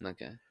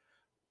 Okay.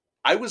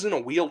 I was in a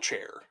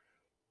wheelchair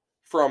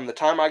from the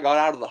time I got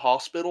out of the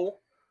hospital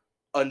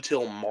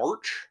until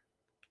March.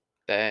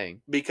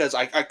 Dang. Because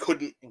I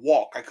couldn't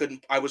walk.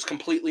 I was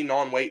completely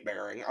non-weight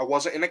bearing. I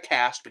wasn't in a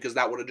cast because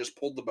that would have just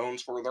pulled the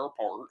bones further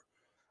apart.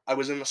 I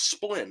was in a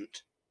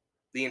splint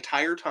the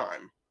entire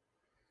time.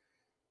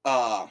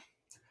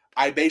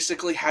 I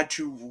basically had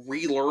to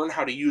relearn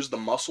how to use the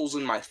muscles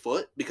in my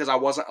foot because I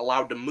wasn't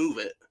allowed to move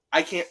it.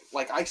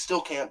 I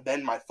still can't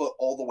bend my foot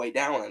all the way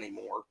down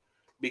anymore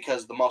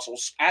because the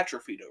muscles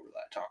atrophied over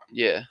that time.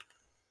 Yeah.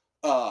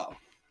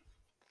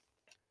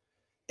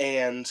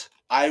 And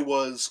I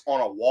was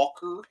on a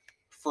walker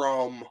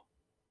from,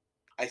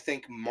 I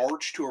think,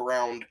 March to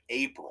around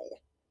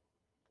April.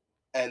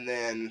 And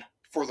then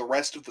for the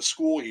rest of the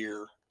school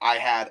year, I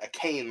had a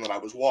cane that I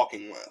was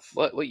walking with.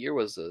 What year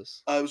was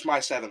this? It was my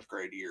 7th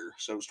grade year,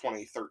 so it was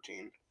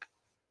 2013.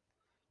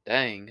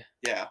 Dang.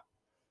 Yeah.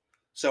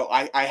 So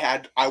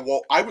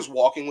I was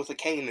walking with a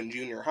cane in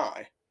junior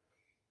high.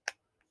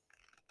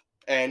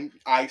 And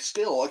I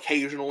still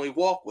occasionally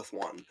walk with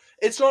one.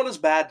 It's not as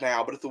bad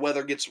now, but if the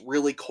weather gets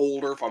really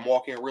cold, or if I'm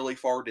walking a really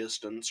far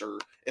distance, or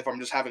if I'm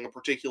just having a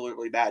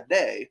particularly bad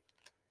day,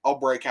 I'll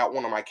break out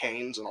one of my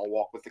canes and I'll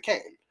walk with the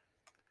cane.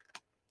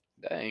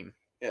 Dang.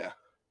 Yeah.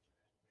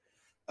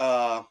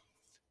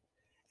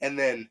 And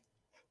then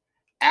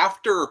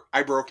after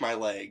I broke my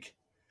leg,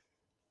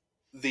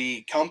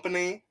 the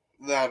company,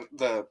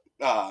 the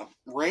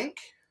rink,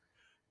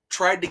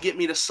 tried to get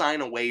me to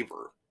sign a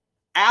waiver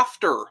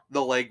after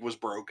the leg was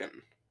broken.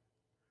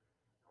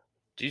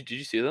 Did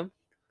you see them?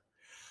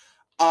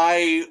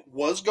 I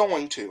was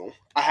going to.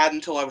 I had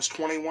until I was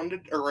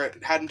 21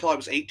 had until I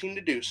was 18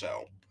 to do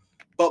so.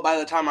 But by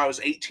the time I was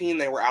 18,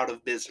 they were out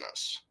of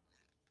business.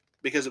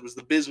 Because it was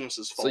the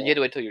business's fault. So you had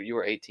to wait till you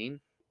were 18?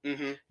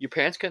 Mm-hmm. Your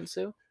parents couldn't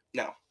sue?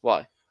 No.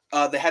 Why?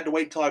 They had to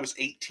wait until I was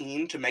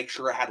 18 to make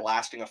sure it had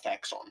lasting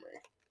effects on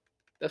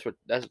me.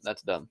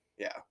 That's dumb.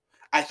 Yeah.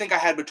 I think I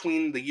had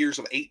between the years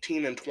of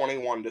 18 and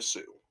 21 to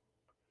sue.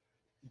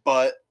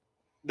 But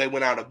they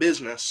went out of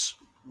business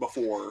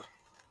before.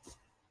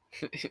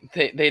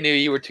 they knew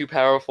you were too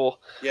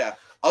powerful. Yeah.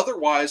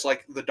 Otherwise,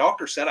 the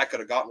doctor said I could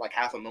have gotten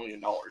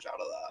 $500,000 out of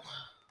that.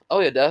 Oh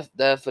yeah,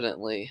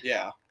 definitely.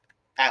 Yeah.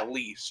 At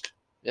least.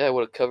 Yeah, it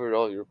would have covered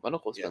all your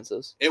medical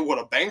expenses. Yeah. It would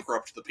have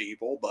bankrupted the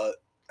people, but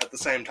at the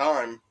same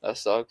time... That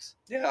sucks.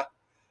 Yeah.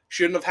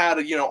 Shouldn't have had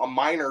a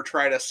minor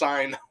try to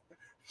sign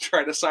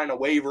a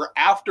waiver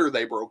after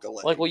they broke a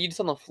leg. Like, well, you just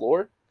on the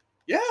floor?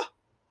 Yeah.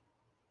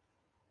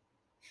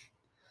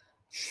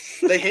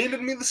 They handed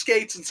me the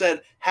skates and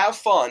said, have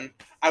fun.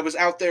 I was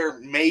out there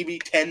maybe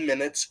 10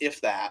 minutes,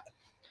 if that.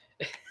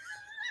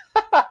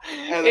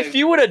 If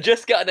you would have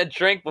just gotten a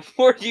drink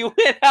before you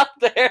went out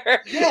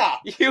there, yeah,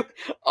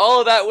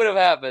 all of that would have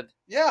happened.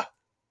 Yeah.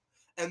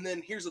 And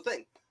then here's the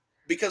thing.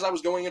 Because I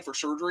was going in for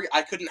surgery,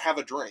 I couldn't have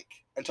a drink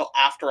until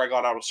after I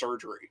got out of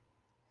surgery.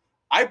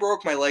 I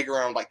broke my leg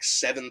around like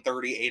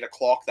 7:30, 8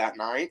 o'clock that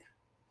night.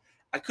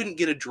 I couldn't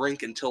get a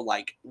drink until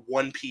like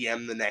 1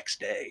 p.m. the next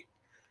day.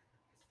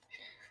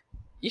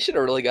 You should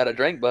have really got a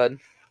drink, bud.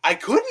 I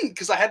couldn't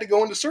because I had to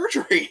go into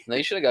surgery. No,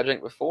 you should have got a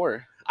drink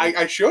before.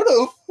 I should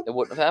have. It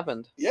wouldn't have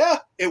happened. Yeah,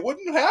 it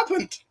wouldn't have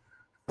happened.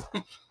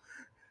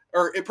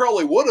 Or it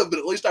probably would have, but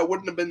at least I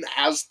wouldn't have been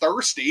as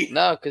thirsty.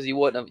 No, because you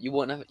wouldn't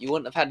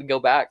have had to go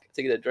back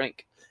to get a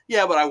drink.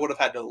 Yeah, but I would have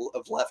had to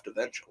have left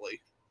eventually.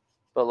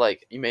 But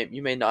like you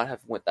may not have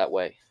went that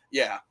way.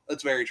 Yeah,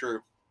 that's very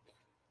true.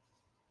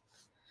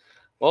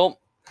 Well,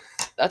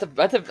 that's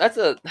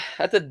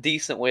a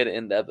decent way to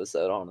end the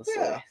episode, honestly.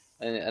 Yeah.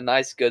 And a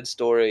nice, good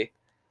story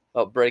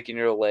about breaking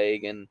your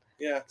leg and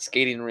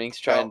skating rinks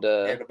trying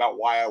to and about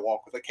why I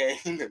walk with a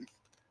cane and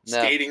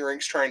skating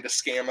rinks trying to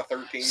scam a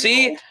 13-year-old.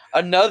 See,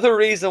 another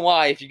reason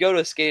why if you go to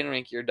a skating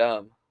rink, you're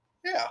dumb.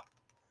 Yeah.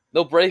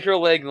 They'll break your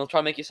leg and they'll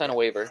try to make you sign a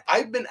waiver.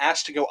 I've been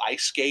asked to go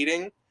ice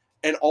skating,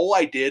 and all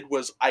I did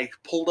was I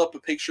pulled up a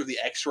picture of the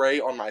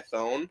X-ray on my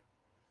phone.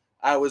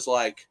 I was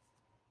like,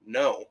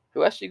 no.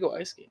 Who asked you to go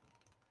ice skating?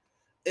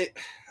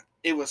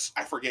 It was,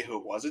 I forget who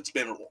it was. It's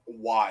been a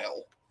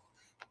while.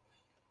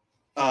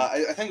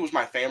 I think it was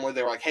my family.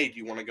 They were like, hey, do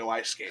you want to go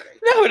ice skating?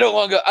 No, I don't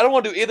want to go. I don't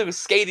want to do either with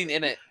skating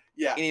in it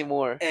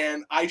anymore.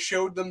 And I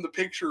showed them the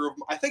picture of,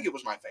 I think it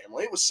was my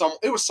family. It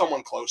was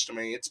someone close to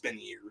me. It's been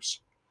years.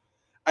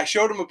 I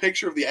showed them a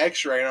picture of the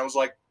X-ray, and I was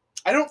like,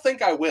 I don't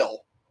think I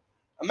will.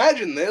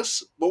 Imagine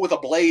this, but with a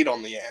blade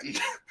on the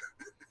end.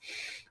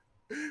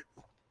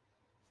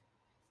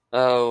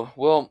 Oh,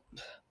 well,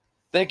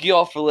 thank you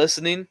all for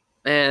listening.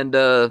 And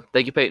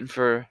thank you, Payton,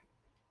 for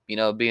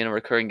being a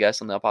recurring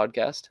guest on the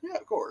podcast. Yeah,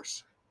 of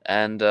course.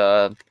 And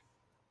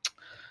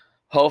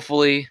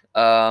hopefully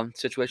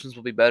situations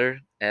will be better,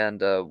 and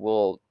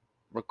we'll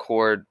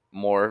record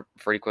more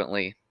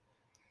frequently.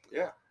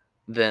 Yeah.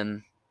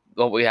 Than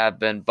what we have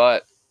been.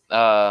 But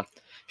if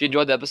you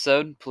enjoyed the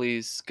episode,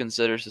 please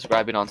consider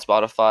subscribing on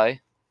Spotify,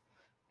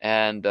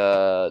 and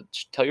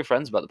tell your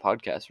friends about the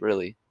podcast.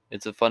 Really.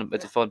 It's a fun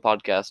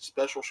podcast.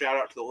 Special shout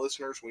out to the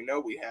listeners. We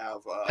know we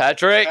have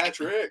Patrick.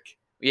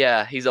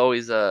 Yeah, he's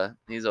always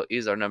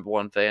he's our number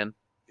one fan.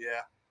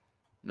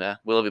 Yeah,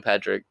 we love you,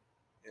 Patrick.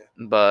 Yeah,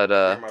 but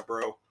you're my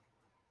bro.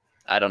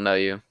 I don't know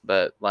you,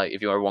 but like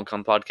if you ever want to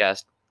come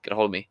podcast, get a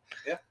hold of me.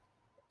 Yeah,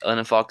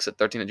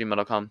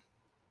 LyndonFox@13@gmail.com.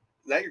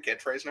 Is that your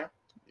catchphrase now?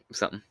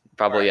 Something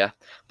probably, right. Yeah.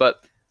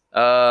 But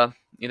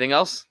anything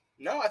else?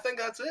 No, I think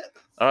that's it.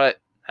 All right.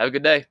 Have a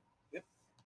good day.